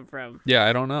drawing come from? Yeah,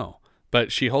 I don't know. But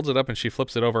she holds it up and she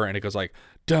flips it over and it goes like,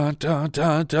 dun, dun,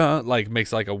 dun, dun, like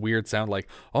makes like a weird sound like,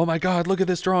 oh my God, look at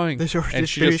this drawing. And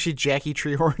she Jackie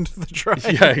Treehorned the drawing.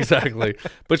 Yeah, exactly.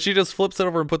 But she just flips it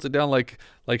over and puts it down like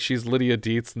she's Lydia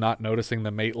Dietz not noticing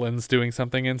the Maitlands doing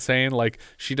something insane. Like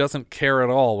she doesn't care at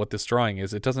all what this drawing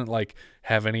is. It doesn't like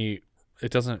have any,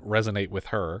 it doesn't resonate with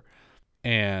her.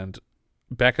 And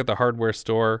back at the hardware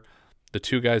store, the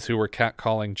two guys who were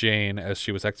catcalling Jane as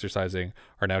she was exercising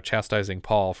are now chastising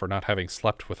Paul for not having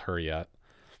slept with her yet.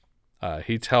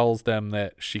 He tells them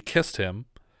that she kissed him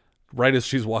right as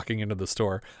she's walking into the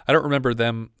store. I don't remember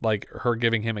them, like her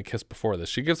giving him a kiss before this.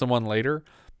 She gives him one later,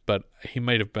 but he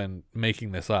might have been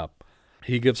making this up.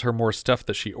 He gives her more stuff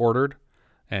that she ordered,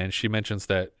 and she mentions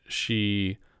that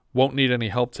she won't need any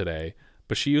help today,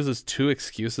 but she uses two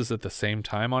excuses at the same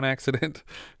time on accident.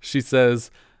 She says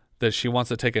that she wants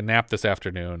to take a nap this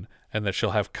afternoon and that she'll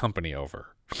have company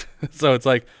over. So it's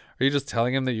like, are you just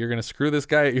telling him that you're going to screw this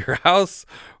guy at your house?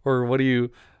 Or what do you,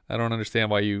 I don't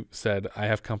understand why you said, I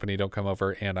have company, don't come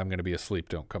over, and I'm going to be asleep,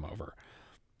 don't come over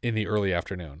in the early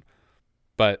afternoon.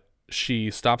 But she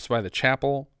stops by the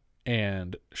chapel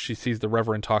and she sees the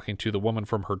Reverend talking to the woman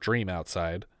from her dream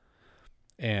outside.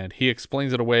 And he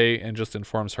explains it away and just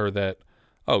informs her that,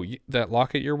 oh, that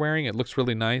locket you're wearing, it looks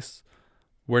really nice.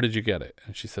 Where did you get it?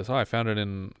 And she says, oh, I found it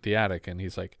in the attic. And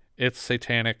he's like, it's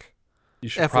satanic. You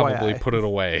should probably put it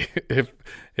away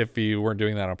if you weren't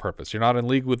doing that on purpose. You're not in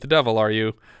league with the devil, are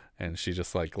you? And she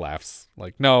just like laughs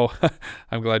like, no,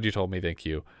 I'm glad you told me. Thank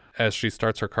you. As she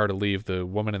starts her car to leave, the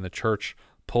woman in the church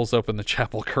pulls open the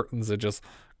chapel curtains and just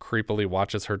creepily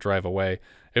watches her drive away.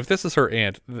 If this is her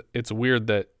aunt, it's weird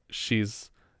that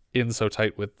she's in so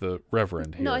tight with the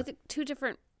Reverend here. No, I think two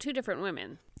different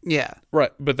women. Yeah.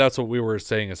 Right. But that's what we were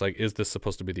saying is like, is this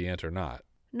supposed to be the aunt or not?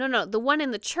 No. The one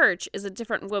in the church is a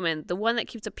different woman. The one that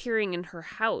keeps appearing in her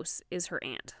house is her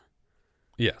aunt.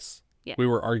 Yes. Yeah. We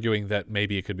were arguing that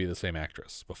maybe it could be the same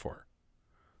actress before.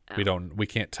 Oh. We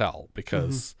can't tell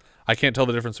because I can't tell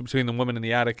the difference between the woman in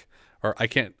the attic, or I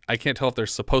can't tell if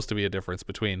there's supposed to be a difference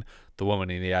between the woman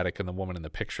in the attic and the woman in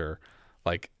the picture.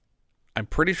 Like, I'm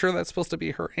pretty sure that's supposed to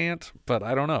be her aunt, but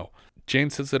I don't know. Jane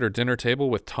sits at her dinner table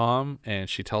with Tom, and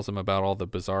she tells him about all the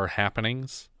bizarre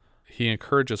happenings. He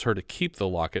encourages her to keep the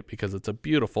locket because it's a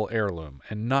beautiful heirloom,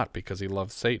 and not because he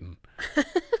loves Satan.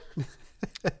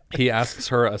 He asks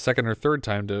her a second or third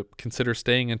time to consider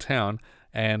staying in town,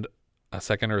 and a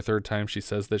second or third time she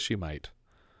says that she might.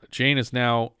 Jane is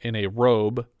now in a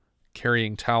robe,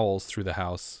 carrying towels through the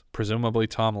house. Presumably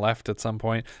Tom left at some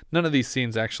point. None of these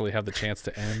scenes actually have the chance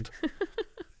to end.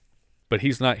 But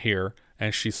he's not here,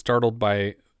 and she's startled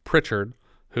by Pritchard,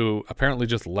 who apparently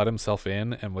just let himself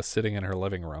in and was sitting in her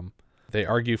living room. They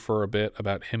argue for a bit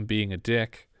about him being a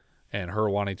dick and her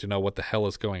wanting to know what the hell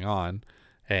is going on.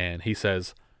 And he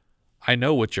says, I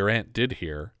know what your aunt did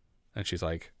here. And she's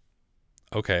like,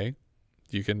 okay,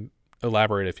 you can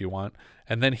elaborate if you want.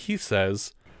 And then he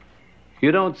says,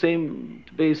 you don't seem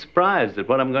to be surprised at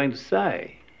what I'm going to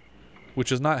say.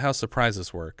 Which is not how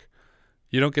surprises work.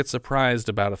 You don't get surprised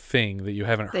about a thing that you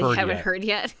haven't heard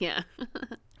yet. Yeah.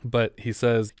 But he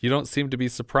says, you don't seem to be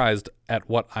surprised at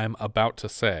what I'm about to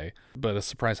say. But a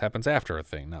surprise happens after a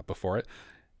thing, not before it.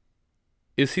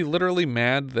 Is he literally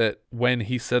mad that when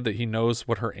he said that he knows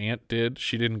what her aunt did,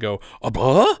 she didn't go,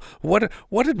 what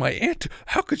did my aunt do?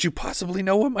 How could you possibly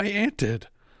know what my aunt did?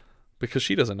 Because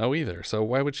she doesn't know either. So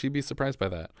why would she be surprised by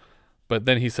that? But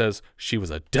then he says, she was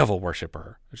a devil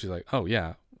worshiper. And she's like, oh,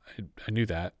 yeah. I knew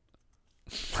that.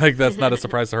 Like, that's not a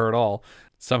surprise to her at all.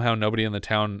 Somehow nobody in the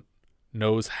town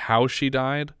knows how she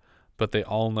died, but they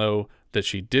all know that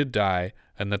she did die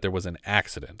and that there was an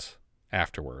accident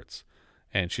afterwards.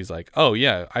 And she's like, oh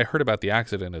yeah, I heard about the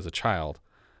accident as a child.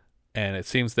 And it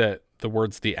seems that the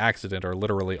words "the accident" are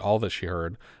literally all that she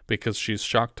heard, because she's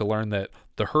shocked to learn that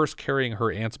the hearse carrying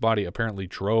her aunt's body apparently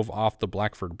drove off the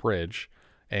Blackford Bridge,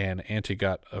 and Auntie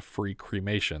got a free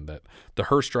cremation. That the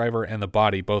hearse driver and the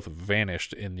body both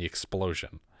vanished in the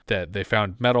explosion. That they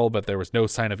found metal, but there was no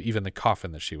sign of even the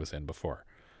coffin that she was in before.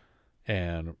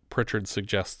 And Pritchard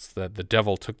suggests that the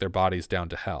devil took their bodies down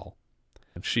to hell.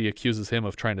 And she accuses him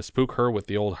of trying to spook her with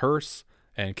the old hearse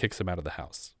and kicks him out of the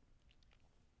house.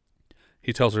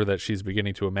 He tells her that she's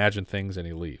beginning to imagine things, and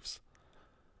he leaves.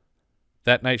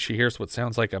 That night she hears what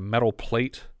sounds like a metal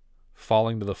plate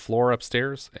falling to the floor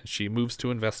upstairs, and she moves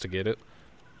to investigate it.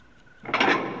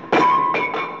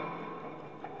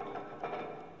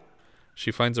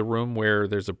 She finds a room where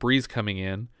there's a breeze coming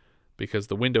in because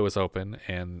the window is open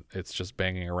and it's just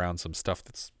banging around some stuff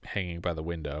that's hanging by the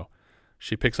window.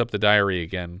 She picks up the diary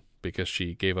again because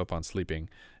she gave up on sleeping,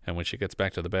 and when she gets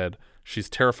back to the bed,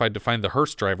 she's terrified to find the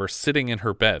hearse driver sitting in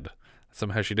her bed.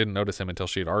 Somehow she didn't notice him until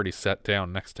she had already sat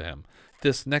down next to him.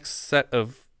 This next set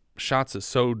of shots is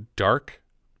so dark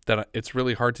that it's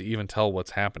really hard to even tell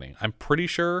what's happening. I'm pretty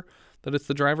sure that it's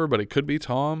the driver, but it could be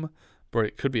Tom, or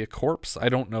it could be a corpse. I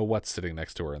don't know what's sitting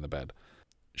next to her in the bed.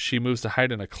 She moves to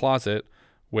hide in a closet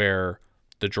where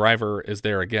the driver is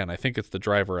there again. I think it's the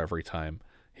driver every time.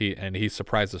 He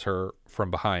surprises her from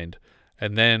behind.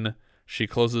 And then she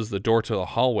closes the door to the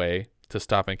hallway to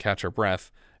stop and catch her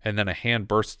breath. And then a hand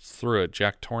bursts through it,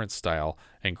 Jack Torrance style,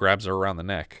 and grabs her around the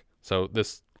neck. So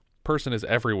this person is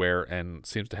everywhere and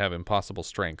seems to have impossible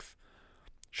strength.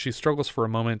 She struggles for a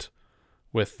moment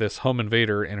with this home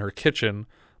invader in her kitchen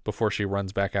before she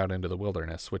runs back out into the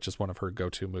wilderness, which is one of her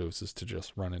go-to moves, is to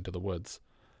just run into the woods.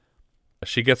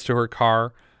 She gets to her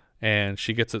car, and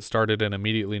she gets it started and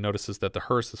immediately notices that the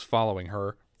hearse is following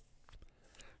her.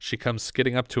 She comes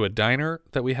skidding up to a diner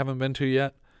that we haven't been to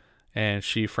yet, and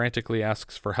she frantically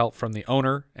asks for help from the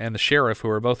owner and the sheriff, who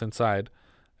are both inside.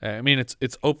 I mean,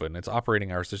 it's open. It's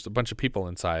operating hours. There's a bunch of people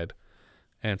inside.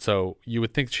 And so you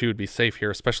would think she would be safe here,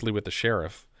 especially with the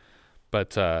sheriff.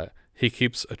 But he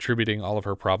keeps attributing all of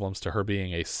her problems to her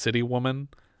being a city woman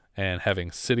and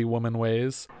having city woman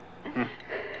ways.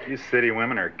 You city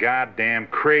women are goddamn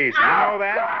crazy. You know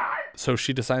that? So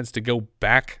she decides to go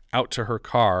back out to her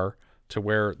car to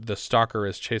where the stalker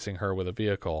is chasing her with a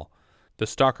vehicle. The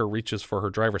stalker reaches for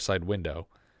her driver's side window.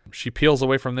 She peels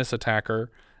away from this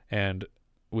attacker, and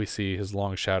we see his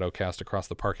long shadow cast across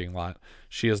the parking lot.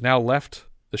 She has now left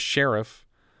the sheriff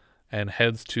and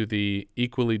heads to the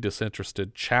equally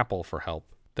disinterested chapel for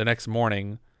help. The next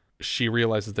morning, she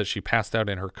realizes that she passed out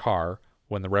in her car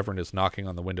when the Reverend is knocking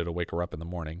on the window to wake her up in the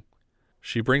morning.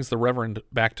 She brings the Reverend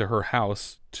back to her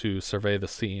house to survey the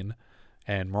scene,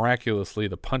 and miraculously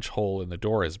the punch hole in the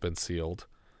door has been sealed.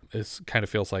 It kind of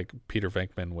feels like Peter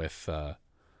Venkman with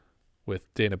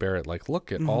Dana Barrett, like,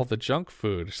 look at all the junk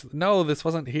food. No, this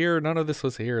wasn't here. None of this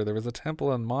was here. There was a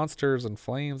temple and monsters and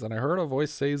flames, and I heard a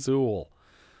voice say Zool.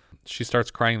 She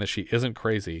starts crying that she isn't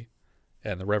crazy,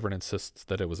 and the Reverend insists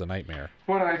that it was a nightmare.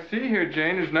 What I see here,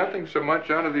 Jane, is nothing so much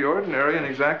out of the ordinary and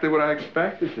exactly what I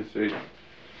expected to see.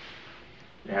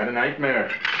 You had a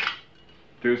nightmare,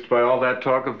 induced by all that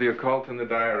talk of the occult in the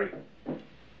diary.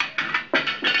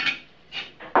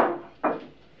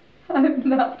 I'm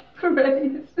not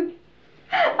crazy.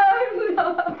 I'm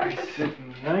not. It's a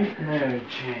nightmare,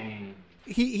 Jane.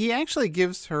 He actually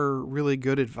gives her really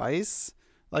good advice.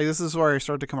 Like, this is where I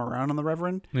start to come around on the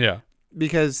Reverend. Yeah.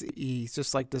 Because he's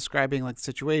just like describing like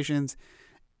situations,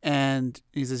 and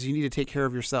he says, you need to take care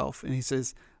of yourself. And he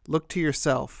says, look to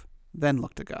yourself, then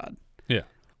look to God. Yeah.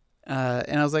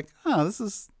 And I was like, oh, this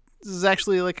is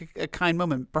actually like a kind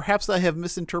moment. Perhaps I have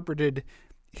misinterpreted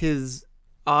his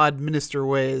odd minister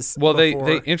ways. Well, they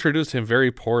introduced him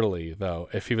very poorly, though,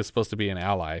 if he was supposed to be an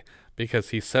ally, because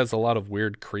he says a lot of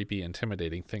weird, creepy,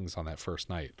 intimidating things on that first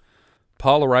night.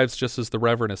 Paul arrives just as the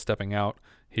Reverend is stepping out.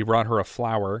 He brought her a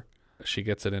flower. She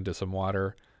gets it into some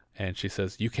water, and she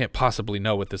says, you can't possibly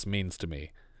know what this means to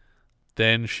me.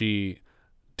 Then she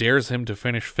dares him to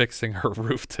finish fixing her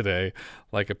roof today,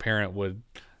 like a parent would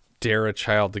dare a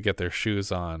child to get their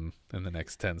shoes on in the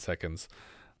next 10 seconds.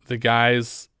 The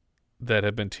guys that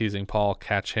have been teasing Paul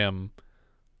catch him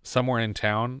somewhere in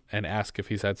town and ask if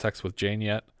he's had sex with Jane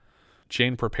yet.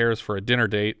 Jane prepares for a dinner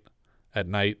date at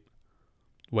night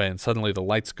when suddenly the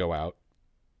lights go out,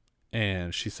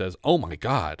 and she says, oh my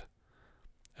God.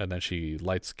 And then she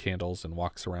lights candles and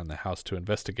walks around the house to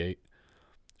investigate.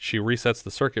 She resets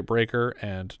the circuit breaker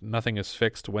and nothing is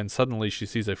fixed when suddenly she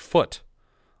sees a foot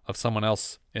of someone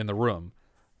else in the room.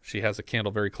 She has a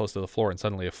candle very close to the floor and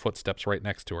suddenly a foot steps right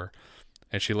next to her.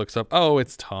 And she looks up. Oh,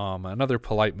 it's Tom. Another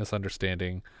polite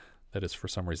misunderstanding that is for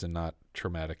some reason not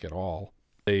traumatic at all.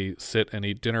 They sit and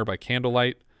eat dinner by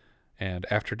candlelight. And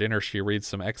after dinner, she reads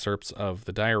some excerpts of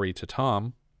the diary to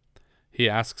Tom. He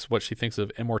asks what she thinks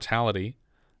of immortality,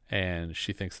 and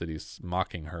she thinks that he's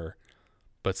mocking her.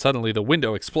 But suddenly the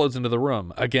window explodes into the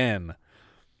room again.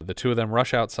 The two of them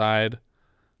rush outside,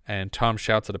 and Tom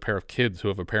shouts at a pair of kids who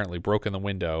have apparently broken the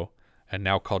window and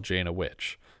now called Jane a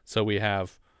witch. So we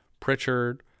have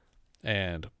Pritchard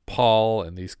and Paul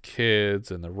and these kids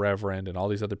and the Reverend and all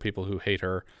these other people who hate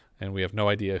her, and we have no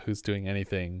idea who's doing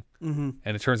anything. Mm-hmm.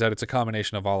 And it turns out it's a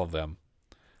combination of all of them.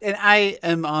 And I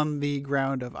am on the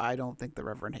ground of I don't think the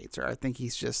Reverend hates her. I think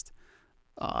he's just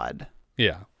odd.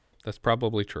 Yeah, that's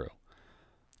probably true.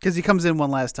 Because he comes in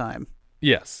one last time.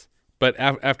 Yes. But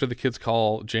after the kids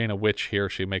call Jane a witch here,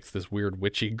 she makes this weird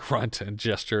witchy grunt and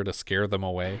gesture to scare them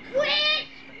away. Witch!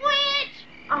 Witch!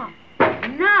 Oh,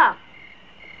 no.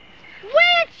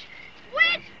 Witch!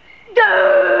 Witch!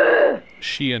 Duh!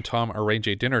 She and Tom arrange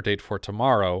a dinner date for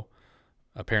tomorrow.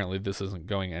 Apparently this isn't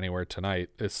going anywhere tonight.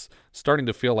 It's starting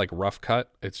to feel like Rough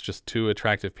Cut. It's just two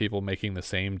attractive people making the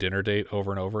same dinner date over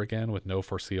and over again with no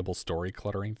foreseeable story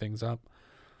cluttering things up.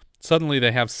 Suddenly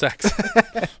they have sex.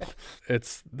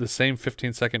 It's the same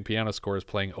 15-second piano scores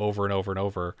playing over and over and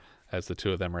over as the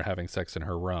two of them are having sex in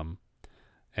her room.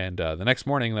 And the next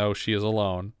morning, though, she is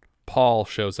alone. Paul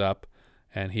shows up,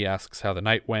 and he asks how the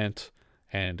night went,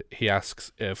 and he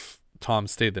asks if Tom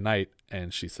stayed the night,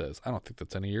 and she says, I don't think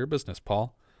that's any of your business,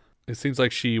 Paul. It seems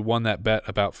like she won that bet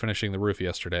about finishing the roof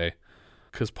yesterday,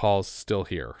 because Paul's still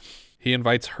here. He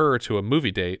invites her to a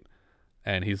movie date,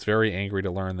 and he's very angry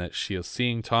to learn that she is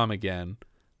seeing Tom again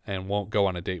and won't go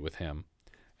on a date with him.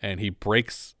 And he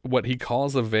breaks what he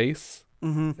calls a vase.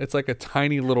 Mm-hmm. It's like a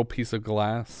tiny little piece of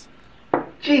glass.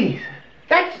 Jeez,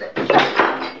 that's...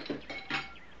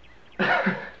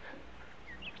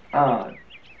 Oh,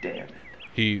 damn it.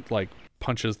 He,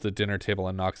 punches the dinner table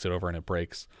and knocks it over and it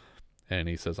breaks. And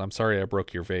he says, I'm sorry I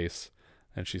broke your vase.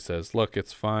 And she says, look,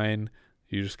 it's fine.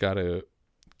 You just got to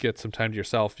get some time to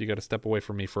yourself. You got to step away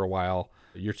from me for a while.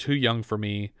 You're too young for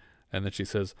me. And then she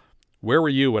says, where were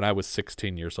you when I was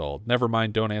 16 years old? Never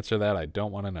mind, don't answer that. I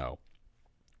don't want to know.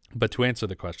 But to answer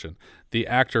the question, the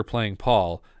actor playing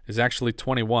Paul is actually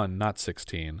 21, not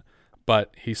 16.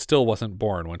 But he still wasn't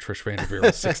born when Trish Vanderveer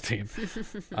was 16.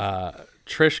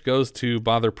 Trish goes to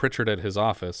bother Pritchard at his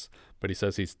office, but he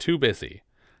says he's too busy.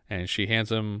 And she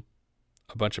hands him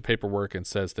a bunch of paperwork and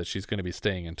says that she's going to be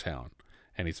staying in town.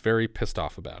 And he's very pissed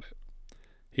off about it.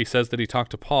 He says that he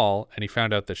talked to Paul and he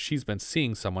found out that she's been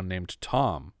seeing someone named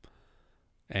Tom.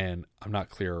 And I'm not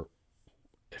clear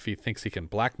if he thinks he can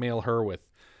blackmail her with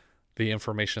the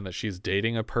information that she's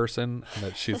dating a person and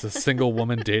that she's a single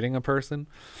woman dating a person.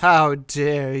 How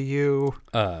dare you?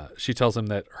 She tells him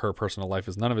that her personal life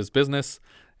is none of his business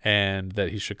and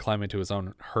that he should climb into his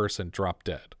own hearse and drop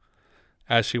dead.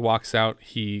 As she walks out,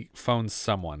 he phones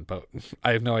someone, but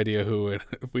I have no idea who.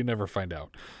 We never find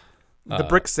out. The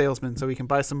brick salesman, so we can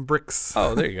buy some bricks.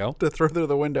 Oh, there you go. To throw through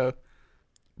the window.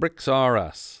 Bricks are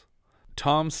us.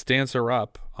 Tom stands her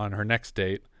up on her next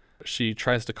date. She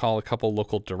tries to call a couple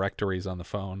local directories on the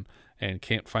phone and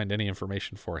can't find any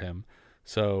information for him.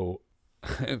 So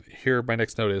here my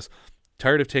next note is,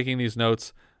 tired of taking these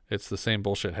notes. It's the same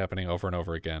bullshit happening over and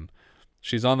over again.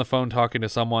 She's on the phone talking to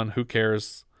someone. Who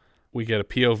cares? We get a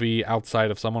POV outside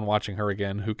of someone watching her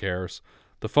again. Who cares?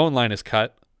 The phone line is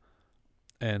cut,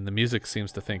 and the music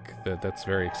seems to think that that's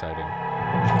very exciting.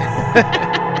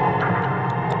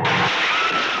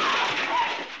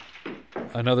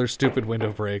 Another stupid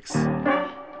window breaks. And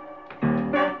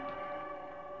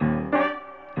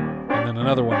then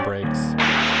another one breaks.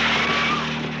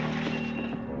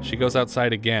 She goes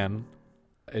outside again.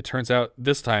 It turns out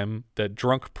this time that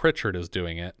drunk Pritchard is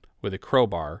doing it with a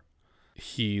crowbar.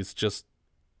 He's just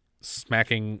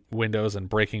smacking windows and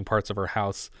breaking parts of her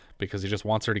house because he just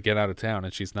wants her to get out of town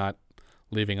and she's not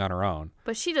leaving on her own.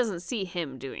 But she doesn't see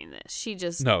him doing this. She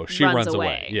just she runs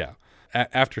away. Yeah.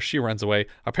 After she runs away,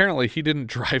 apparently he didn't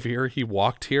drive here. He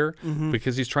walked here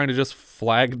because he's trying to just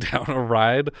flag down a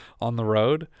ride on the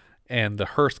road, and the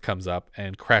hearse comes up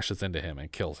and crashes into him and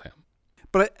kills him.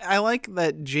 But I like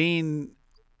that Jane,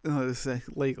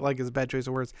 like is a bad choice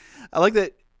of words. I like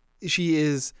that she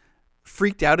is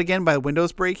freaked out again by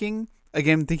windows breaking,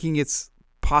 again thinking it's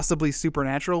possibly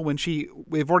supernatural when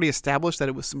we've already established that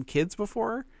it was some kids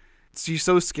before. She's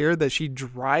so scared that she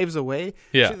drives away.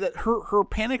 Yeah. That her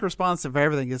panic response to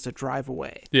everything is to drive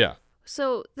away. Yeah.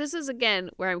 So this is, again,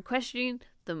 where I'm questioning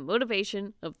the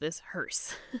motivation of this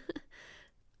hearse.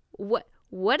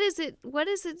 What is it? What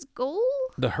is its goal?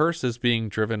 The hearse is being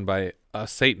driven by a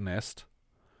Satanist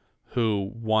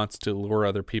who wants to lure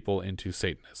other people into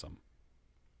Satanism.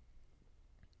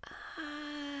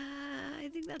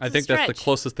 I think that's the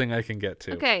closest thing I can get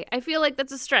to. Okay, I feel like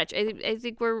that's a stretch. I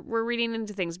think we're reading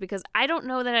into things because I don't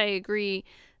know that I agree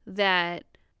that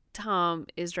Tom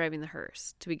is driving the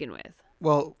hearse to begin with.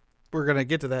 Well, we're going to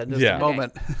get to that in just a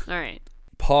moment. All right.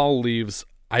 Paul leaves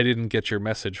 "I didn't get your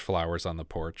message" flowers on the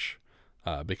porch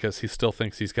because he still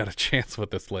thinks he's got a chance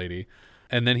with this lady.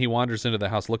 And then he wanders into the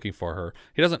house looking for her.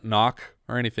 He doesn't knock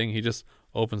or anything. He just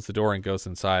opens the door and goes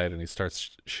inside, and he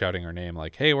starts shouting her name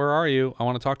like, "Hey, where are you? I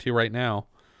want to talk to you right now."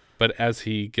 But as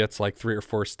he gets like 3 or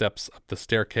 4 steps up the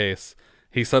staircase,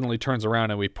 he suddenly turns around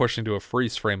and we push into a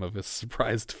freeze frame of his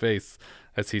surprised face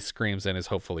as he screams and is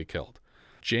hopefully killed.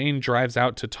 Jane drives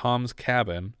out to Tom's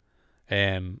cabin,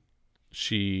 and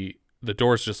the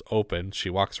door's just open.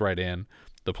 She walks right in.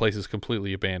 The place is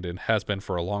completely abandoned, has been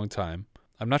for a long time.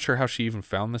 I'm not sure how she even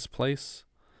found this place,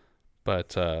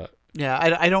 but yeah,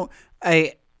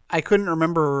 I couldn't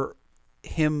remember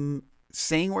him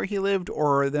saying where he lived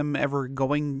or them ever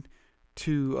going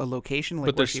to a location. Like,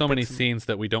 but there's so many scenes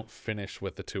that we don't finish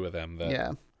with the two of them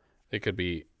that it could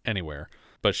be anywhere.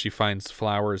 But she finds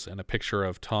flowers and a picture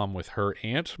of Tom with her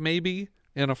aunt, maybe,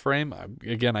 in a frame.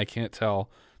 Again, I can't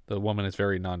tell. The woman is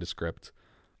very nondescript.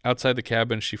 Outside the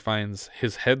cabin, she finds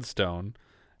his headstone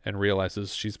and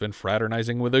realizes she's been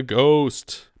fraternizing with a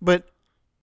ghost. But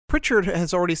Pritchard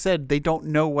has already said they don't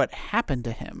know what happened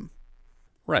to him.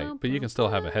 Right, but you can still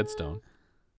have a headstone.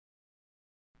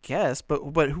 Guess,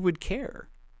 but who would care?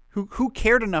 Who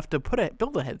cared enough to buy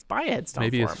a headstone?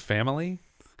 Maybe for his him? family.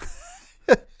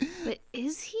 But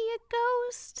is he a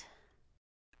ghost?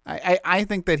 I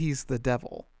think that he's the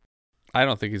devil. I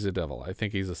don't think he's a devil. I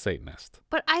think he's a Satanist.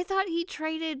 But I thought he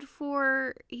traded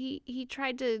for he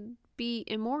tried to be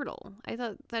immortal. I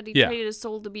thought that he traded his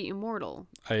soul to be immortal.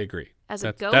 I agree. As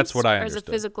a ghost, that's what I or understood. as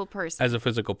a physical person? As a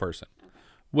physical person.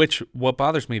 Which, what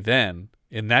bothers me then,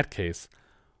 in that case,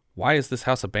 why is this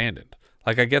house abandoned?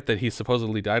 Like, I get that he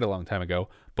supposedly died a long time ago,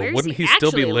 but wouldn't he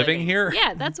still be living here?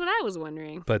 Yeah, that's what I was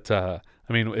wondering. But, I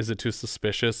mean, is it too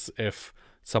suspicious if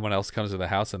someone else comes to the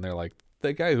house and they're like,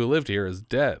 the guy who lived here is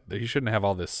dead. He shouldn't have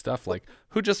all this stuff. Like,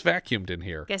 who just vacuumed in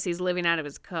here? Guess he's living out of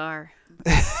his car.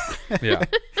 Yeah.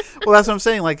 Well, that's what I'm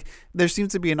saying. Like, there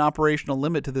seems to be an operational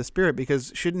limit to the spirit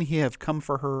because shouldn't he have come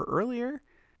for her earlier?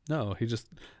 No, he just,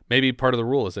 maybe part of the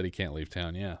rule is that he can't leave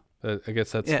town. Yeah. I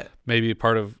guess that's maybe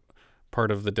part of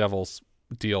the devil's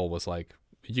deal was like,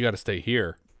 you got to stay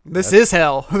here. This is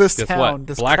hell. This guess town. What?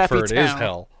 This Blackford crappy town. is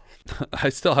hell. I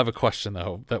still have a question,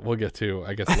 though, that we'll get to,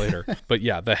 I guess, later. But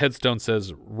yeah, the headstone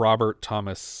says Robert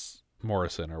Thomas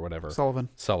Morrison or whatever.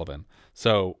 Sullivan.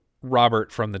 So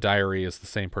Robert from the diary is the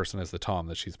same person as the Tom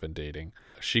that she's been dating.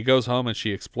 She goes home and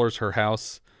she explores her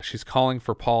house. She's calling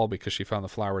for Paul because she found the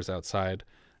flowers outside.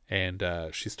 And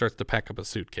she starts to pack up a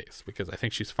suitcase because I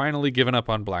think she's finally given up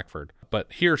on Blackford.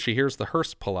 But here she hears the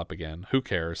hearse pull up again. Who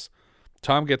cares?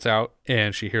 Tom gets out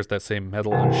and she hears that same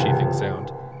metal unsheathing sound.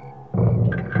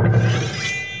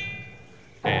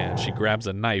 And she grabs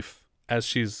a knife. As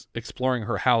she's exploring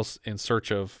her house in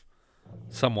search of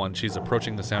someone, she's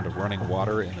approaching the sound of running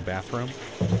water in the bathroom.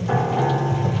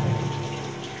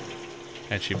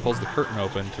 And she pulls the curtain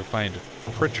open to find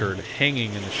Pritchard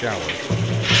hanging in the shower.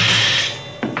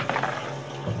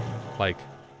 Like,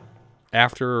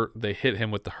 after they hit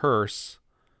him with the hearse,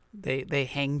 they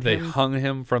hanged they him. hung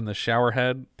him from the shower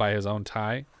head by his own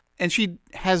tie. And she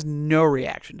has no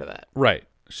reaction to that. Right.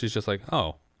 She's just like,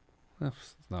 oh,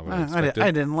 that's not what I expected.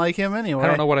 I didn't like him anyway. I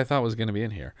don't know what I thought was going to be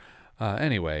in here.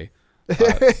 Anyway.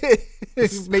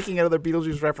 Making another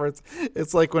Beetlejuice reference.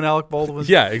 It's like when Alec Baldwin.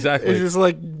 Yeah, exactly. It's just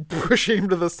like pushing him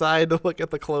to the side to look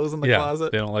at the clothes in the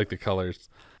closet. They don't like the colors.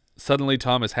 Suddenly,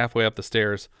 Tom is halfway up the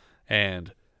stairs,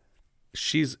 and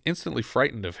she's instantly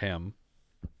frightened of him.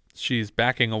 She's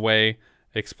backing away,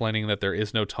 explaining that there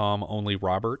is no Tom, only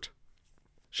Robert.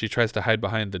 She tries to hide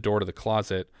behind the door to the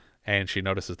closet, and she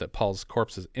notices that Paul's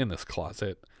corpse is in this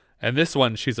closet. And this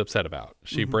one she's upset about.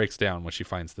 She breaks down when she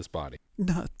finds this body.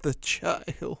 Not the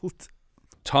child.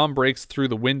 Tom breaks through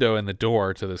the window and the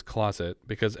door to this closet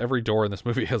because every door in this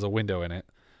movie has a window in it.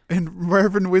 And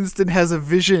Marvin Winston has a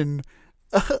vision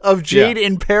of Jade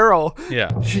in peril.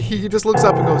 Yeah. He just looks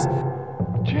up and goes,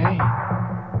 Jane.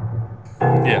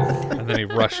 Yeah. And then he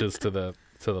rushes to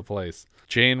the place.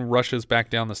 Jane rushes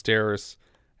back down the stairs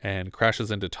and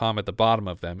crashes into Tom at the bottom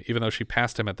of them, even though she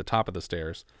passed him at the top of the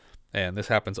stairs. And this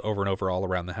happens over and over all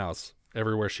around the house.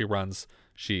 Everywhere she runs,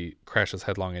 she crashes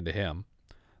headlong into him.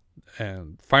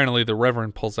 And finally, the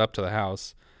Reverend pulls up to the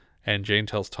house, and Jane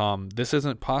tells Tom, "This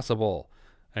isn't possible."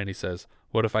 And he says,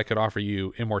 "What if I could offer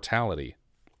you immortality?"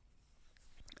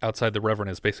 Outside, the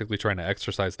Reverend is basically trying to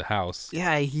exorcise the house.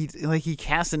 Yeah, he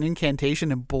casts an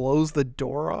incantation and blows the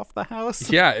door off the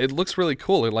house. Yeah, it looks really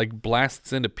cool. It like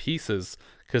blasts into pieces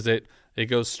because it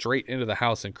goes straight into the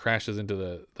house and crashes into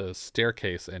the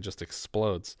staircase and just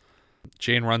explodes.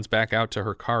 Jane runs back out to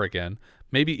her car again.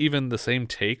 Maybe even the same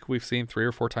take we've seen 3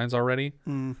 or 4 times already.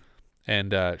 Mm.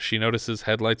 And she notices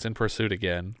headlights in pursuit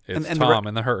again. It's Tom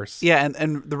in the hearse. Yeah,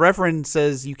 and the Reverend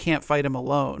says you can't fight him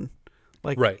alone.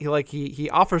 Right. He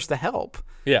offers to help.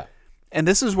 Yeah. And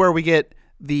this is where we get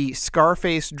the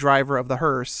Scarface driver of the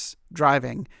hearse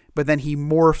driving, but then he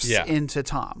morphs into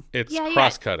Tom. It's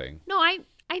cross-cutting. No, I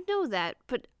know that,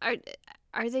 but are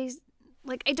they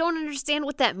like, I don't understand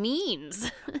what that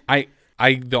means.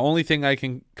 The only thing I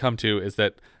can come to is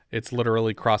that it's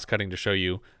literally cross-cutting to show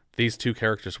you these two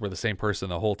characters were the same person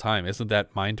the whole time. Isn't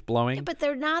that mind-blowing? Yeah, but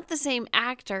they're not the same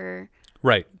actor.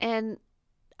 Right. And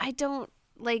I don't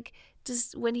like.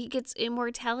 Just when he gets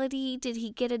immortality, did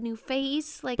he get a new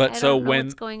face? Like, I don't know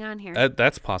what's going on here.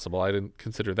 That's possible. I didn't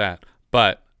consider that.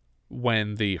 But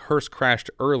when the hearse crashed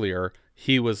earlier,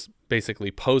 he was basically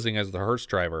posing as the hearse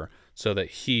driver so that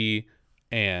he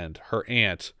and her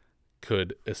aunt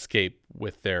could escape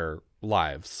with their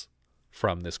lives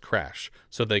from this crash,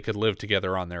 so they could live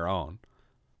together on their own.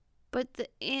 But the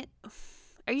aunt...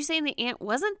 Are you saying the aunt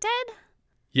wasn't dead?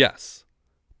 Yes.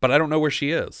 But I don't know where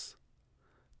she is.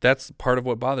 That's part of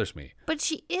what bothers me. But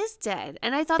she is dead.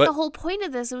 And I thought the whole point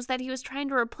of this was that he was trying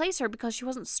to replace her because she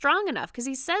wasn't strong enough. Because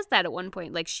he says that at one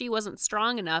point, like she wasn't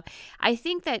strong enough. I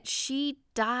think that she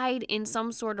died in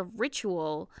some sort of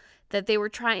ritual that they were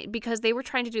trying, because they were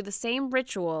trying to do the same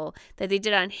ritual that they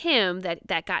did on him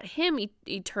that got him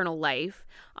eternal life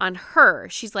on her.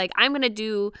 She's like, I'm going to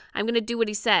do what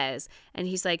he says. And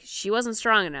he's like, she wasn't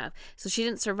strong enough. So she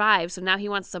didn't survive. So now he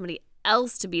wants somebody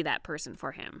else to be that person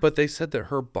for him. But they said that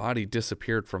her body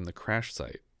disappeared from the crash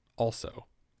site also.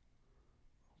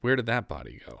 Where did that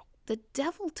body go? The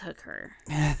devil took her.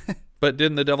 But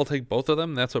didn't the devil take both of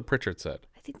them? That's what Pritchard said.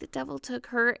 I think the devil took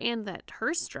her and that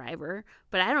hearse driver,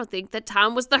 but I don't think that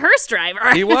Tom was the hearse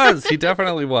driver. He was. He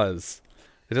definitely was.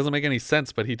 It doesn't make any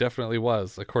sense, but he definitely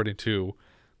was, according to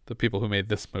the people who made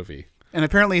this movie. And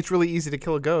apparently it's really easy to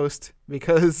kill a ghost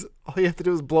because all you have to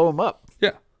do is blow him up.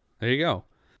 Yeah, there you go.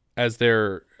 As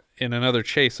they're in another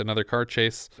car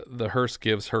chase, the hearse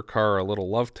gives her car a little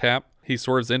love tap. He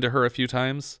swerves into her a few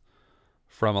times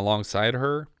from alongside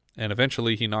her, and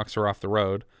eventually he knocks her off the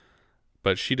road.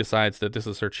 But she decides that this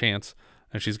is her chance,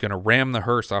 and she's going to ram the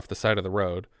hearse off the side of the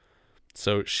road.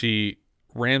 So she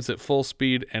rams it full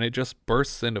speed, and it just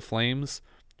bursts into flames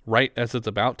right as it's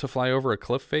about to fly over a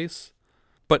cliff face.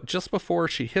 But just before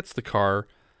she hits the car,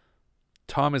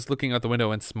 Tom is looking out the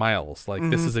window and smiles like,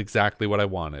 this is exactly what I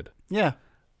wanted. Yeah.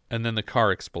 And then the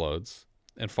car explodes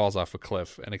and falls off a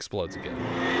cliff and explodes again.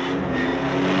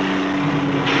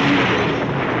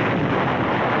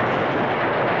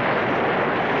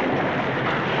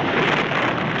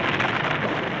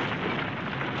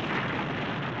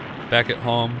 Back at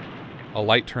home, a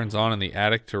light turns on in the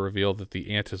attic to reveal that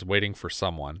the aunt is waiting for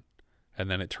someone, and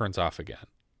then it turns off again.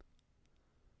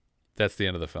 That's the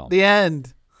end of the film. The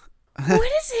end. What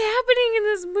is happening in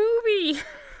this movie?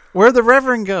 Where'd the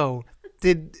Reverend go?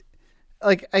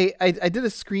 I did a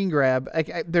screen grab.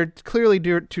 They're clearly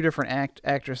two different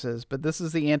actresses, but this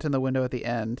is the aunt in the window at the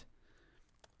end,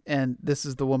 and this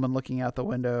is the woman looking out the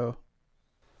window.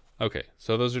 Okay,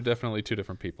 so those are definitely two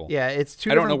different people. Yeah, it's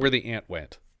two. I don't know where the aunt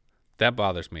went. That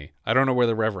bothers me. I don't know where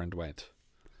the Reverend went.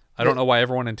 I don't know why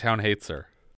everyone in town hates her.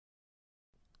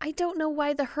 I don't know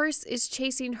why the hearse is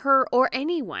chasing her or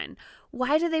anyone.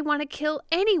 Why do they want to kill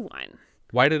anyone?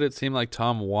 Why did it seem like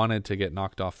Tom wanted to get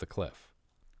knocked off the cliff?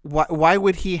 Why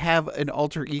would he have an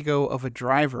alter ego of a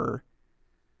driver?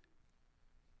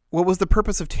 What was the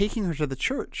purpose of taking her to the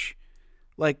church?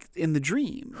 Like in the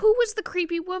dream. Who was the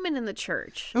creepy woman in the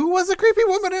church? Who was the creepy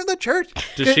woman in the church?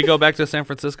 Does she go back to San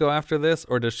Francisco after this,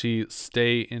 or does she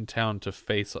stay in town to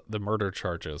face the murder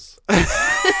charges?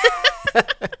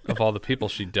 Of all the people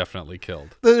she definitely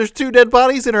killed. There's 2 dead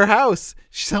bodies in her house.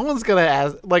 Someone's going to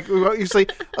ask, like, you say,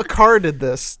 a car did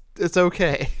this. It's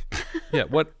okay. Yeah,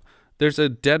 what? There's a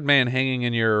dead man hanging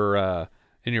in your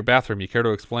bathroom. You care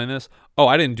to explain this? Oh,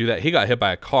 I didn't do that. He got hit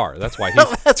by a car. That's why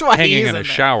he's hanging in a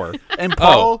shower. And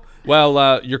Paul? Oh,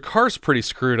 well, your car's pretty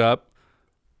screwed up.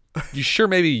 You sure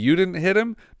maybe you didn't hit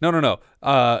him? No.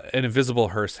 An invisible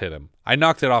hearse hit him. I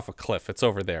knocked it off a cliff. It's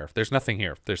over there. There's nothing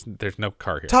here. There's no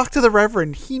car here. Talk to the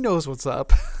Reverend. He knows what's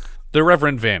up. The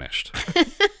Reverend vanished.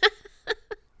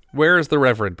 Where is the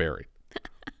Reverend buried?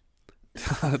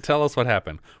 Tell us what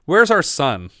happened. Where's our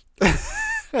son?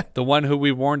 The one who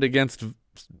we warned against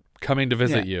coming to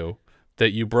visit you,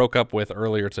 that you broke up with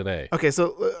earlier today. Okay,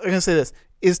 so I'm going to say this.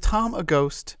 Is Tom a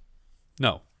ghost?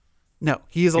 No. No,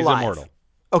 he's alive. He's immortal.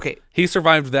 Okay. He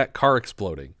survived that car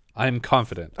exploding. I'm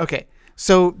confident. Okay.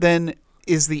 So then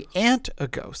is the aunt a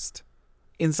ghost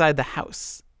inside the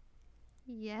house?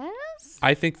 Yes?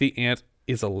 I think the aunt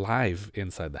is alive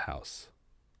inside the house.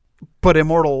 But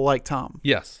immortal like Tom?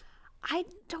 Yes. I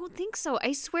don't think so.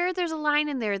 I swear there's a line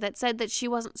in there that said that she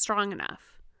wasn't strong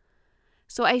enough.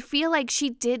 So I feel like she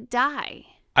did die.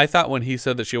 I thought when he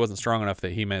said that she wasn't strong enough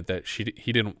that he meant that she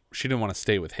didn't want to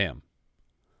stay with him.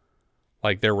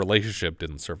 Like their relationship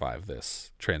didn't survive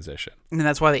this transition. And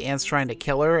that's why the aunt's trying to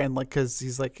kill her, and like cuz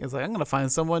he's like I'm going to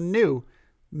find someone new.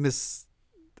 Miss,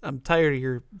 I'm tired of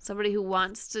your somebody who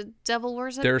wants to devil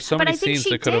worship. There are so many scenes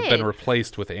that could have been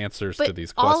replaced with answers to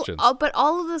these questions. But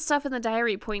all of the stuff in the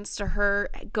diary points to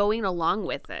her going along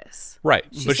with this. Right.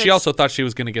 But she also thought she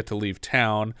was going to get to leave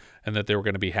town and that they were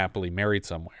going to be happily married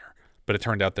somewhere. But it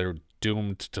turned out they're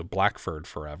doomed to Blackford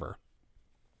forever.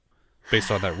 Based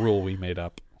on that rule we made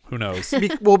up. Who knows?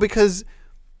 Well, because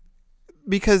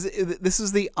this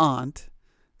is the aunt.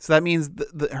 So that means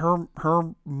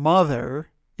her mother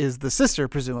is the sister,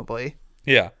 presumably.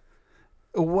 Yeah.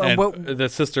 The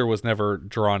sister was never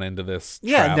drawn into this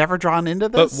trap. Never drawn into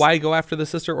this. But why go after the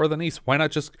sister or the niece? Why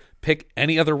not just pick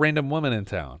any other random woman in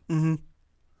town? Mm-hmm.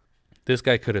 This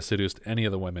guy could have seduced any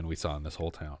of the women we saw in this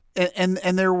whole town. And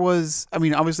there was, I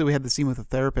mean, obviously we had the scene with the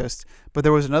therapist, but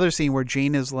there was another scene where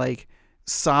Jane is like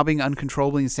sobbing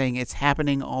uncontrollably and saying it's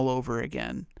happening all over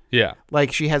again. Yeah.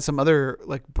 Like she had some other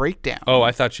like breakdown. Oh,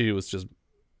 I thought she was just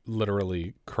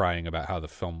literally crying about how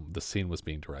the scene was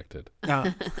being directed.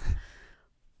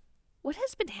 What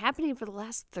has been happening for the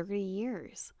last 30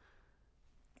 years?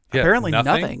 Yeah, apparently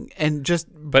nothing.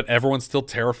 But everyone's still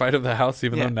terrified of the house,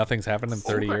 even though nothing's happened in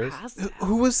 30 years.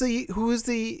 Who was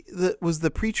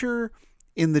the preacher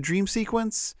in the dream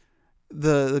sequence?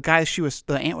 The guy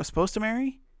the aunt was supposed to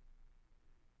marry?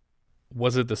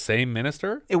 Was it the same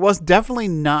minister? It was definitely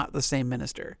not the same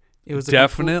minister. It was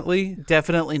definitely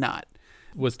not.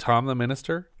 Was Tom the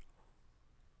minister?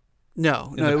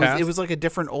 No, it was like a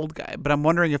different old guy. But I'm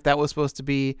wondering if that was supposed to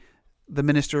be the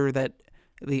minister that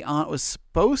the aunt was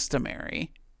supposed to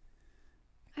marry.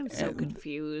 I'm so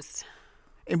confused.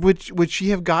 And would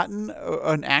she have gotten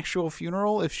an actual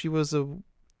funeral if she was a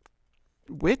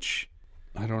witch?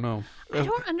 I don't know. I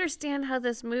don't understand how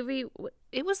this movie.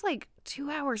 It was like 2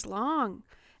 hours long,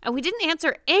 and we didn't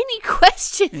answer any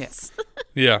questions.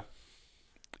 Yeah,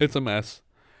 it's a mess.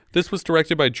 This was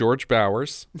directed by George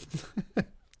Bowers.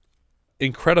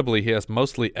 Incredibly, he has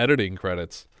mostly editing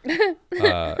credits,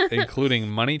 including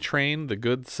Money Train, The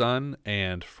Good Son,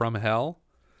 and From Hell.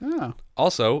 Oh.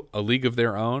 Also, A League of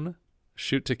Their Own,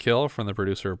 Shoot to Kill from the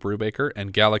producer of Brubaker,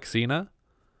 and Galaxina.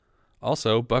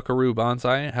 Also, Buckaroo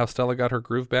Banzai, How Stella Got Her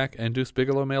Groove Back, and Deuce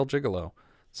Bigalow, Male Gigolo.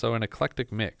 So an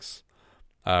eclectic mix.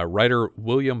 Writer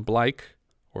William Bleich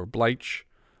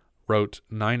wrote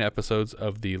 9 episodes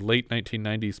of the late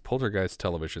 1990s Poltergeist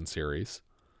television series.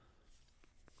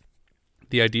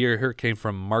 The idea here came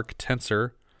from Mark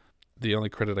Tenser. The only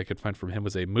credit I could find from him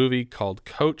was a movie called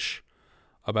Coach,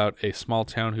 about a small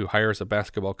town who hires a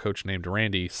basketball coach named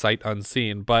Randy, sight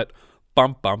unseen, but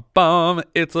bum, bum, bum,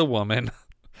 it's a woman.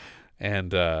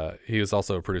 And he was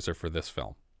also a producer for this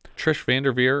film. Trish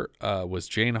Vanderveer was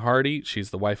Jane Hardy.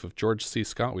 She's the wife of George C.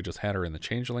 Scott. We just had her in The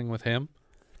Changeling with him.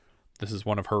 This is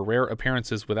one of her rare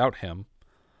appearances without him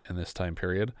in this time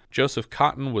period. Joseph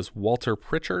Cotton was Walter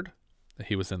Pritchard.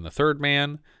 He was in The Third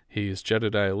Man. He's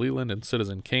Jedediah Leland in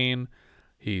Citizen Kane.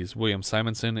 He's William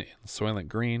Simonson in Soylent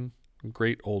Green.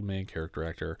 Great old man character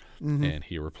actor. Mm-hmm. And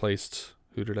he replaced,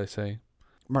 who did I say?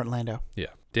 Martin Landau. Yeah.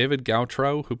 David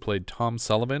Gautreaux, who played Tom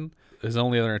Sullivan. His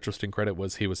only other interesting credit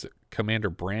was he was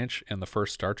Commander Branch in the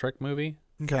first Star Trek movie.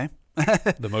 Okay.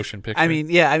 The motion picture.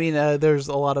 There's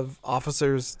a lot of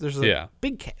officers. There's a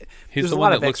big. He's the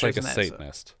one that looks like a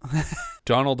Satanist.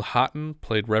 Donald Houghton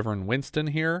played Reverend Winston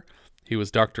here. He was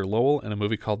Dr. Lowell in a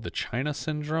movie called The China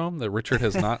Syndrome that Richard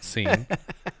has not seen.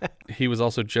 He was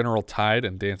also General Tide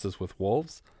in Dances with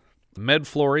Wolves. Med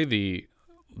Flory, the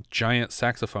giant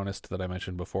saxophonist that I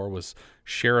mentioned before, was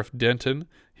Sheriff Denton.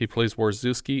 He plays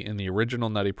Warzewski in the original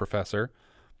Nutty Professor.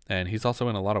 And he's also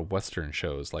in a lot of Western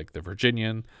shows like The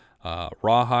Virginian,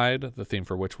 Rawhide, the theme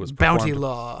for which was Bounty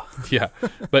Law. Yeah,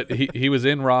 but he was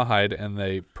in Rawhide, and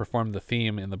they performed the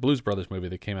theme in the Blues Brothers movie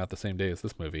that came out the same day as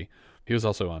this movie. He was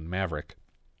also on Maverick.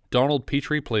 Donald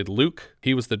Petrie played Luke.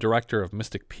 He was the director of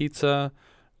Mystic Pizza,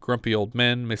 Grumpy Old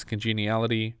Men, Miss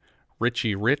Congeniality,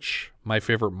 Richie Rich, My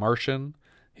Favorite Martian.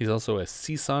 He's also a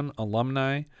CSUN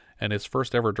alumni, and his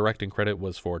first ever directing credit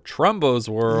was for Trumbo's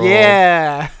World.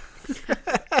 Yeah!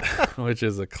 Which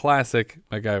is a classic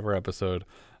MacGyver episode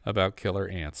about killer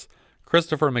ants.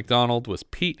 Christopher McDonald was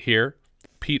Pete here.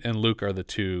 Pete and Luke are the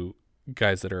two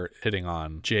guys that are hitting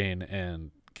on Jane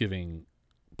and giving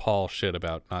Paul shit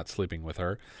about not sleeping with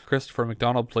her. Christopher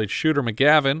McDonald played Shooter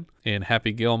McGavin in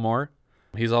Happy Gilmore.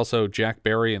 He's also Jack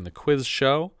Barry in The Quiz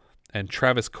Show and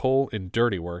Travis Cole in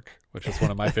Dirty Work, which is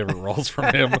one of my favorite roles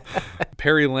from him.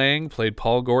 Perry Lang played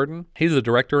Paul Gordon. He's a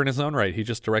director in his own right. He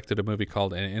just directed a movie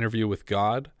called An Interview with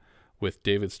God with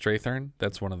David Strathern.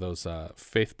 That's one of those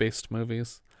faith-based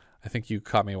movies. I think you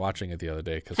caught me watching it the other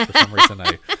day because for some reason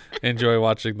I enjoy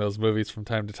watching those movies from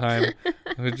time to time.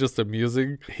 It's just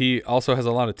amusing. He also has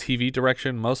a lot of TV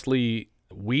direction, mostly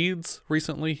Weeds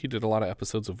recently. He did a lot of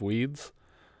episodes of Weeds.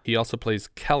 He also plays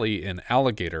Kelly in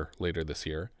Alligator later this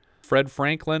year. Fred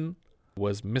Franklin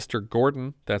was Mr.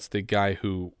 Gordon. That's the guy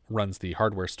who runs the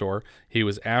hardware store. He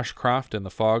was Ashcroft in The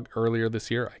Fog earlier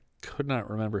this year. I could not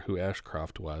remember who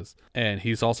Ashcroft was. And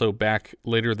he's also back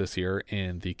later this year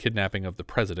in The Kidnapping of the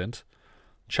President.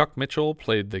 Chuck Mitchell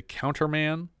played the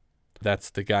counterman.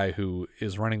 That's the guy who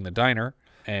is running the diner.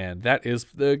 And that is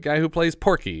the guy who plays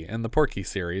Porky in the Porky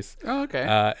series. Oh,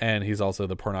 okay. And he's also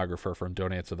the pornographer from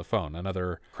Don't Answer the Phone,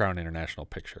 another Crown International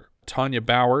picture. Tanya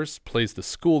Bowers plays the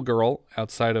schoolgirl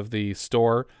outside of the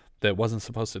store that wasn't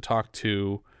supposed to talk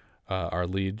to our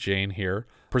lead, Jane, here.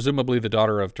 Presumably the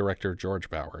daughter of director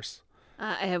George Bowers.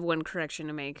 I have one correction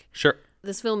to make. Sure.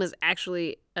 This film is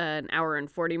actually an hour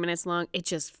and 40 minutes long. It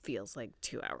just feels like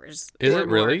 2 hours. Is it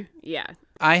really? Yeah.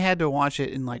 I had to watch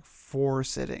it in like 4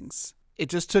 sittings. It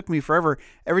just took me forever.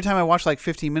 Every time I watched like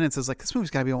 15 minutes, I was like, this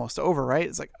movie's got to be almost over, right?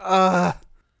 It's like,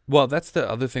 Well, that's the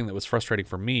other thing that was frustrating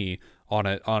for me on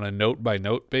a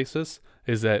note-by-note basis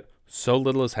is that so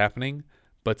little is happening,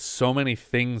 but so many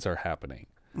things are happening.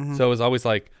 Mm-hmm. So it was always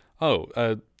like,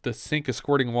 the sink is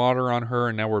squirting water on her,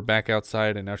 and now we're back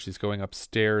outside, and now she's going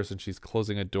upstairs, and she's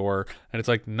closing a door. And it's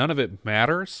like, none of it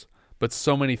matters, but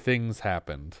so many things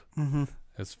happened. Mm-hmm.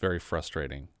 It's very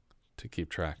frustrating to keep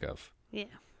track of. Yeah.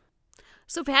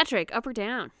 So, Patrick, up or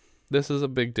down? This is a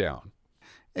big down.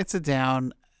 It's a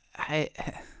down. I'm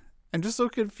just so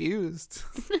confused.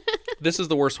 This is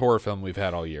the worst horror film we've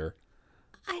had all year.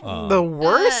 The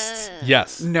worst?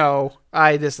 Yes. No,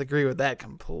 I disagree with that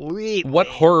completely. What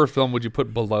horror film would you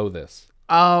put below this?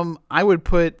 I would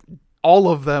put all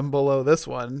of them below this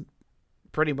one,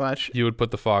 pretty much. You would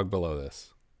put The Fog below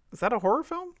this. Is that a horror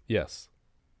film? Yes.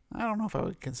 I don't know if I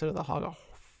would consider The Hog a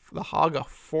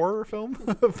horror film.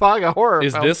 The Fog a horror film.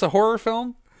 Is this a horror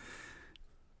film?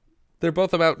 They're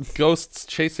both about ghosts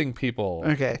chasing people.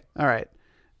 Okay. All right.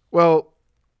 Well,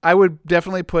 I would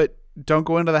definitely put Don't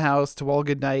Go Into the House, To All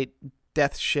Good Night,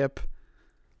 Death Ship.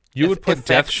 You would put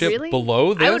Death Ship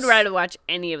below this? I would rather watch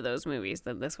any of those movies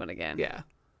than this one again. Yeah.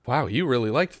 Wow, you really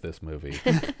liked this movie.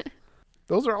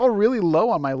 Those are all really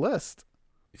low on my list.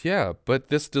 Yeah, but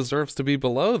this deserves to be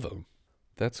below them.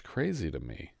 That's crazy to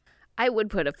me. I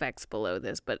would put Effects below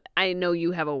this, but I know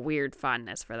you have a weird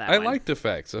fondness for that one. I liked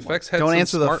Effects. Effects had some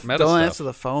smart meta stuff. Don't Answer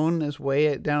the Phone is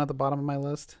way down at the bottom of my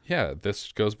list. Yeah,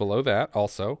 this goes below that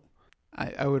also.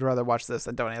 I would rather watch this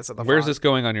than Don't Answer the Phone. Where's this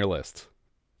going on your list?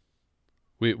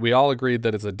 We all agreed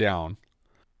that it's a down.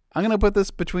 I'm going to put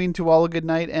this between To All a Good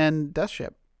Night and Death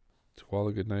Ship. To All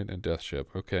a Good Night and Death Ship.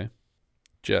 Okay.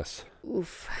 Jess.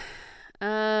 Oof.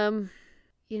 I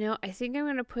think I'm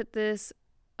going to put this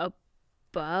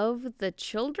above The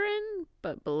Children,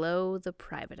 but below The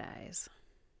Private Eyes.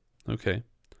 Okay.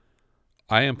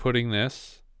 I am putting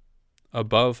this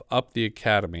above Up the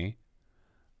Academy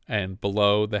and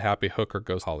below The Happy Hooker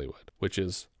Goes Hollywood, which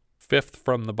is 5th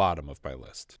from the bottom of my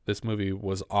list. This movie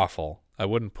was awful. I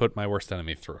wouldn't put My Worst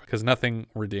Enemy through it because nothing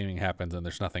redeeming happens and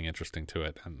there's nothing interesting to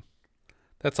it. And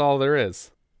that's all there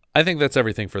is. I think that's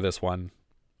everything for this one.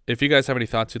 If you guys have any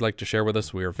thoughts you'd like to share with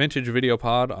us, we are Vintage Video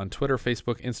Pod on Twitter,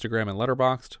 Facebook, Instagram, and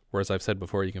Letterboxd, where, as I've said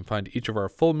before, you can find each of our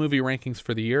full movie rankings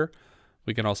for the year.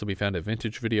 We can also be found at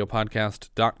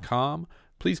vintagevideopodcast.com.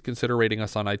 Please consider rating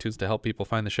us on iTunes to help people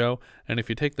find the show, and if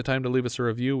you take the time to leave us a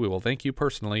review, we will thank you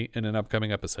personally in an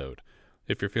upcoming episode.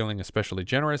 If you're feeling especially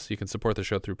generous, you can support the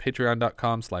show through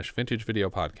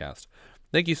patreon.com/vintagevideopodcast.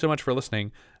 Thank you so much for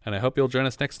listening, and I hope you'll join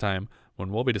us next time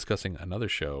when we'll be discussing another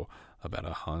show about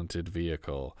a haunted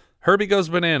vehicle. Herbie Goes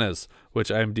Bananas, which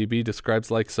IMDb describes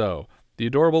like so. The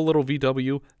adorable little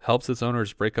VW helps its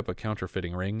owners break up a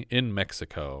counterfeiting ring in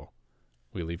Mexico.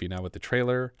 We leave you now with the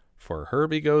trailer for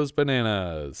Herbie Goes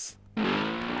Bananas.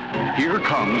 Here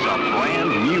comes a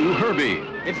brand new Herbie.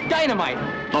 It's dynamite.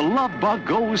 The love bug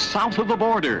goes south of the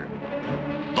border.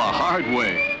 The hard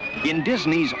way. In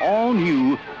Disney's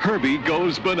all-new Herbie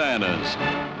Goes Bananas.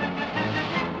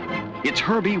 It's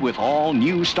Herbie with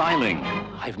all-new styling.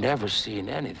 I've never seen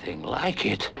anything like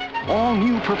it.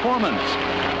 All-new performance.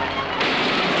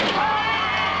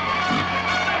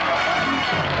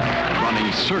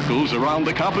 Running circles around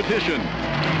the competition.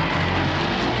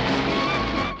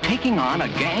 Taking on a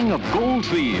gang of gold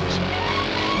thieves.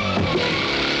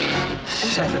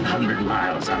 700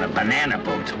 miles on a banana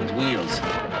boat with wheels.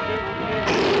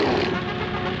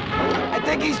 I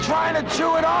think he's trying to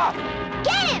chew it off.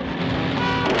 Get him!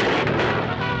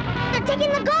 They're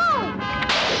taking the gold!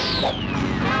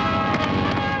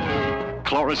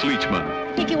 Cloris Leachman.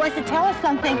 I think he wants to tell us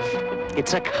something.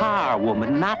 It's a car,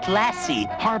 woman, not Lassie.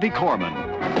 Harvey Korman.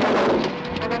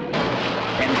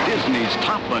 And Disney's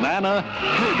top banana,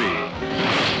 Herbie.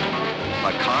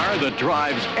 A car that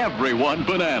drives everyone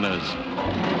bananas.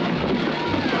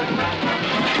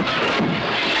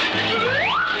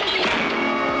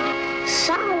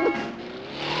 So?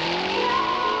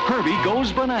 Herbie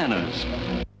Goes Bananas.